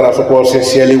 Akpan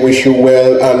sincerely wish you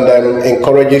well and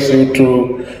encourages you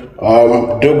to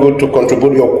do good, to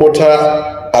contribute your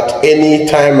quota at any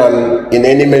time and in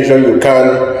any measure you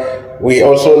can. We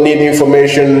also need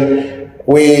information.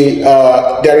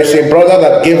 There is a brother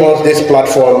that gave us this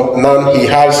platform. Now he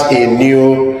has a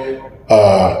new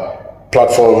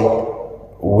platform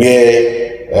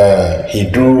where he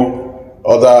do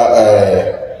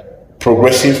other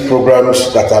progressive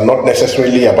programs that are not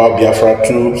necessarily about Biafra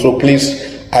too. So please,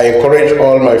 I encourage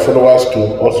all my followers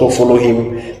to also follow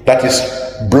him. That is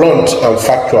Blunt and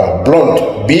Factual.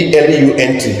 Blunt,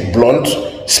 B-L-U-N-T, Blunt,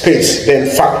 space, then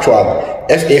Factual,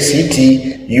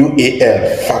 F-A-C-T-U-A-L,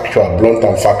 Factual, Blunt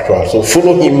and Factual. So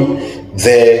follow him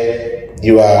there.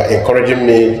 You are encouraging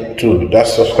me to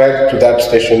subscribe to that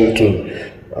station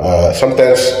to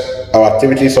sometimes our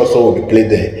activities also will be played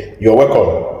there. You're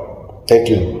welcome. Thank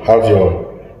you. Have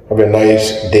a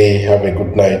nice day, have a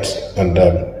good night, and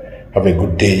have a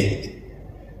good day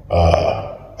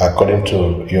according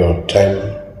to your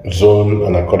time zone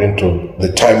and according to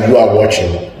the time you are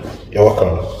watching. You're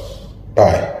welcome.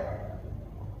 Bye.